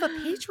we have a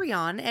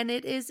Patreon and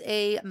it is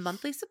a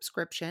monthly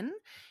subscription.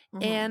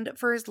 And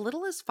for as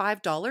little as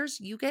 $5,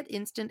 you get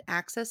instant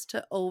access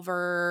to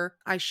over,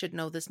 I should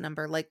know this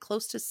number, like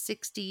close to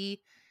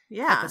 60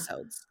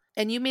 episodes.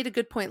 And you made a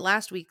good point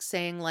last week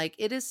saying like,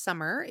 it is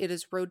summer, it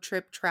is road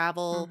trip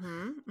travel,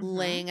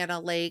 laying at a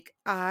lake.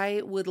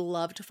 I would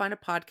love to find a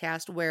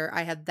podcast where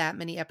I had that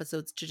many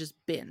episodes to just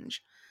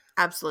binge.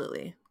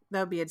 Absolutely.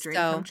 That would be a dream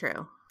come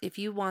true. If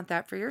you want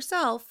that for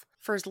yourself,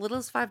 for as little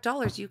as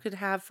 $5, you could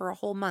have for a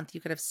whole month, you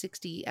could have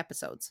 60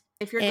 episodes.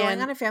 If you're going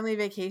on a family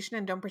vacation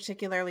and don't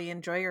particularly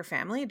enjoy your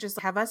family,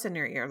 just have us in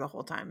your ear the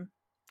whole time.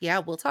 Yeah,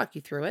 we'll talk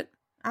you through it.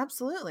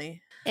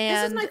 Absolutely. And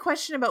this is my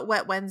question about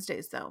Wet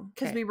Wednesdays, though,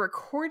 because we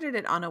recorded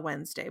it on a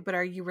Wednesday, but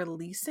are you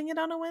releasing it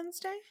on a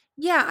Wednesday?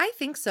 Yeah, I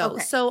think so.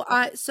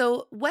 Okay.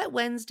 So Wet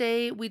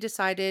Wednesday, we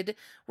decided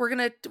we're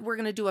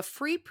gonna do a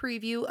free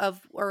preview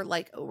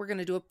we're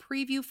gonna do a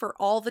preview for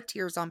all the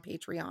tiers on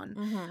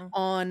Patreon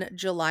on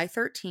July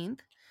 13th.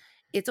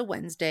 It's a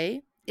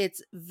Wednesday.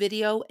 It's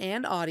video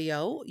and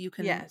audio. You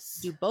can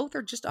do both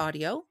or just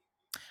audio.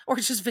 or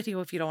just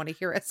video if you don't want to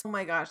hear us. Oh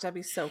my gosh, that'd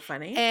be so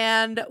funny.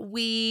 And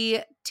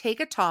we take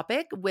a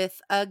topic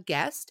with a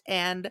guest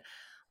and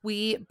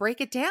we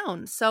break it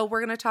down. So we're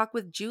going to talk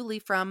with Julie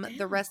from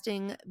the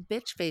Resting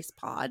Bitch Face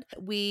Pod.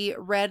 We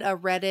read a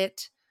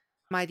Reddit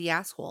Mighty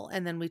Asshole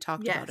and then we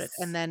talked about it.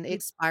 And then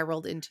it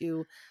spiraled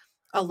into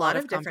a lot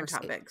of different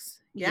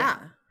topics. Yeah.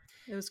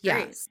 It was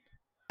great.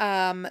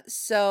 Yes.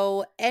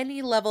 So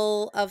any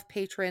level of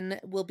patron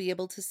will be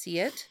able to see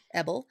it,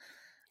 Ebel.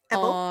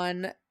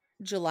 On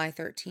July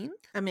 13th.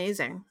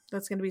 Amazing.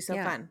 That's going to be so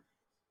fun.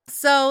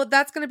 So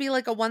that's going to be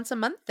like a once a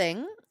month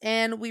thing.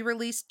 And we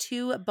release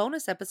 2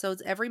 bonus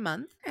episodes every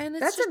month. And it's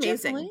That's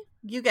amazing. Gently.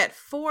 You get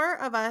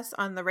 4 of us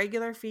on the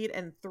regular feed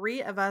and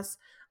 3 of us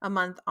a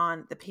month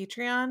on the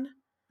Patreon.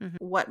 Mm-hmm.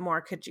 What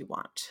more could you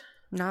want?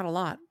 Not a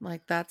lot.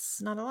 Like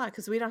that's not a lot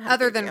because we don't have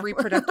other than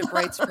reproductive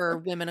rights for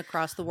women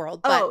across the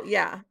world. But,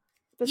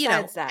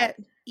 besides that.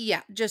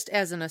 Just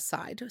as an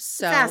aside.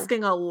 So it's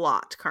asking a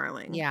lot,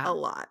 Carling. Yeah. A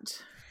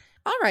lot.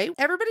 All right.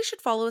 Everybody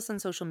should follow us on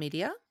social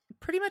media.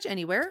 Pretty much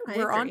anywhere.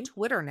 We're on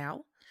Twitter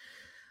now.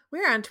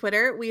 We're on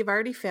Twitter. We've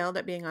already failed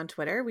at being on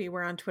Twitter. We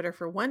were on Twitter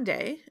for one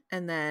day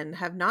and then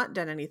have not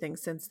done anything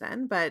since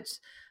then. But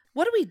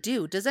what do we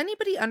do? Does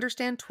anybody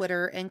understand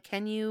Twitter? And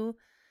can you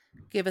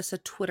give us a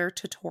Twitter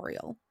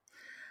tutorial?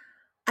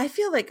 I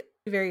feel like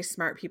very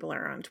smart people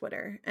are on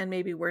Twitter and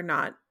maybe we're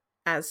not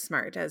as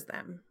smart as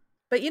them.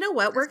 But you know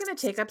what? We're going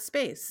to take up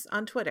space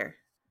on Twitter.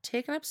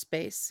 Taking up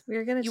space.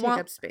 We're going to take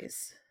up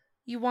space.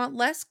 You want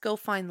less? Go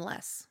find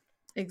less.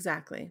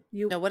 Exactly.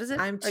 No, what is it?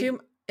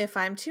 If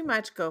I'm too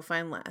much, go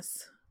find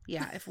less.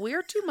 Yeah, if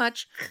we're too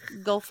much,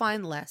 go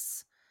find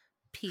less.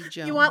 P.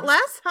 Jones. You want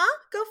less, huh?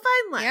 Go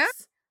find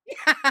less.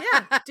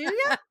 Yeah. Do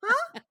you?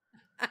 Huh?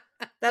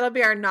 That'll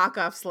be our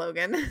knockoff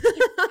slogan.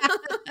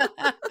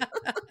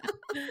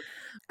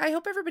 I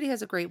hope everybody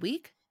has a great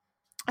week.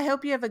 I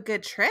hope you have a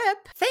good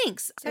trip.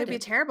 Thanks. It'd be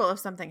terrible if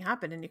something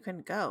happened and you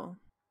couldn't go.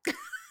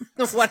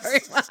 What are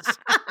you?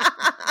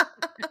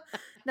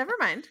 Never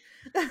mind.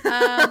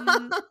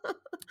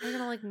 Are you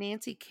gonna like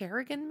Nancy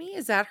Kerrigan me?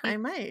 Is that her? I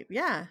might,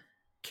 yeah.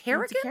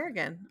 Kerrigan? Nancy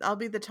Kerrigan. I'll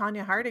be the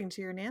Tanya Harding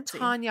to your Nancy.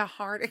 Tanya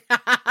Harding.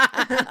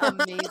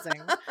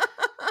 Amazing.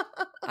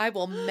 I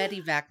will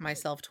medivac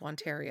myself to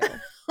Ontario.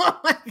 Oh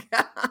my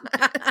God.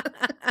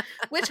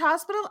 Which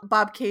hospital?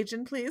 Bob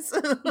Cajun, please.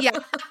 Yeah,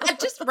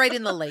 just right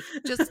in the lake.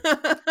 Just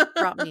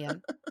drop me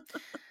in.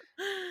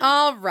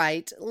 All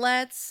right,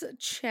 let's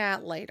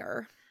chat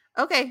later.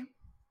 Okay.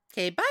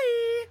 Okay,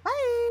 bye.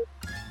 Bye.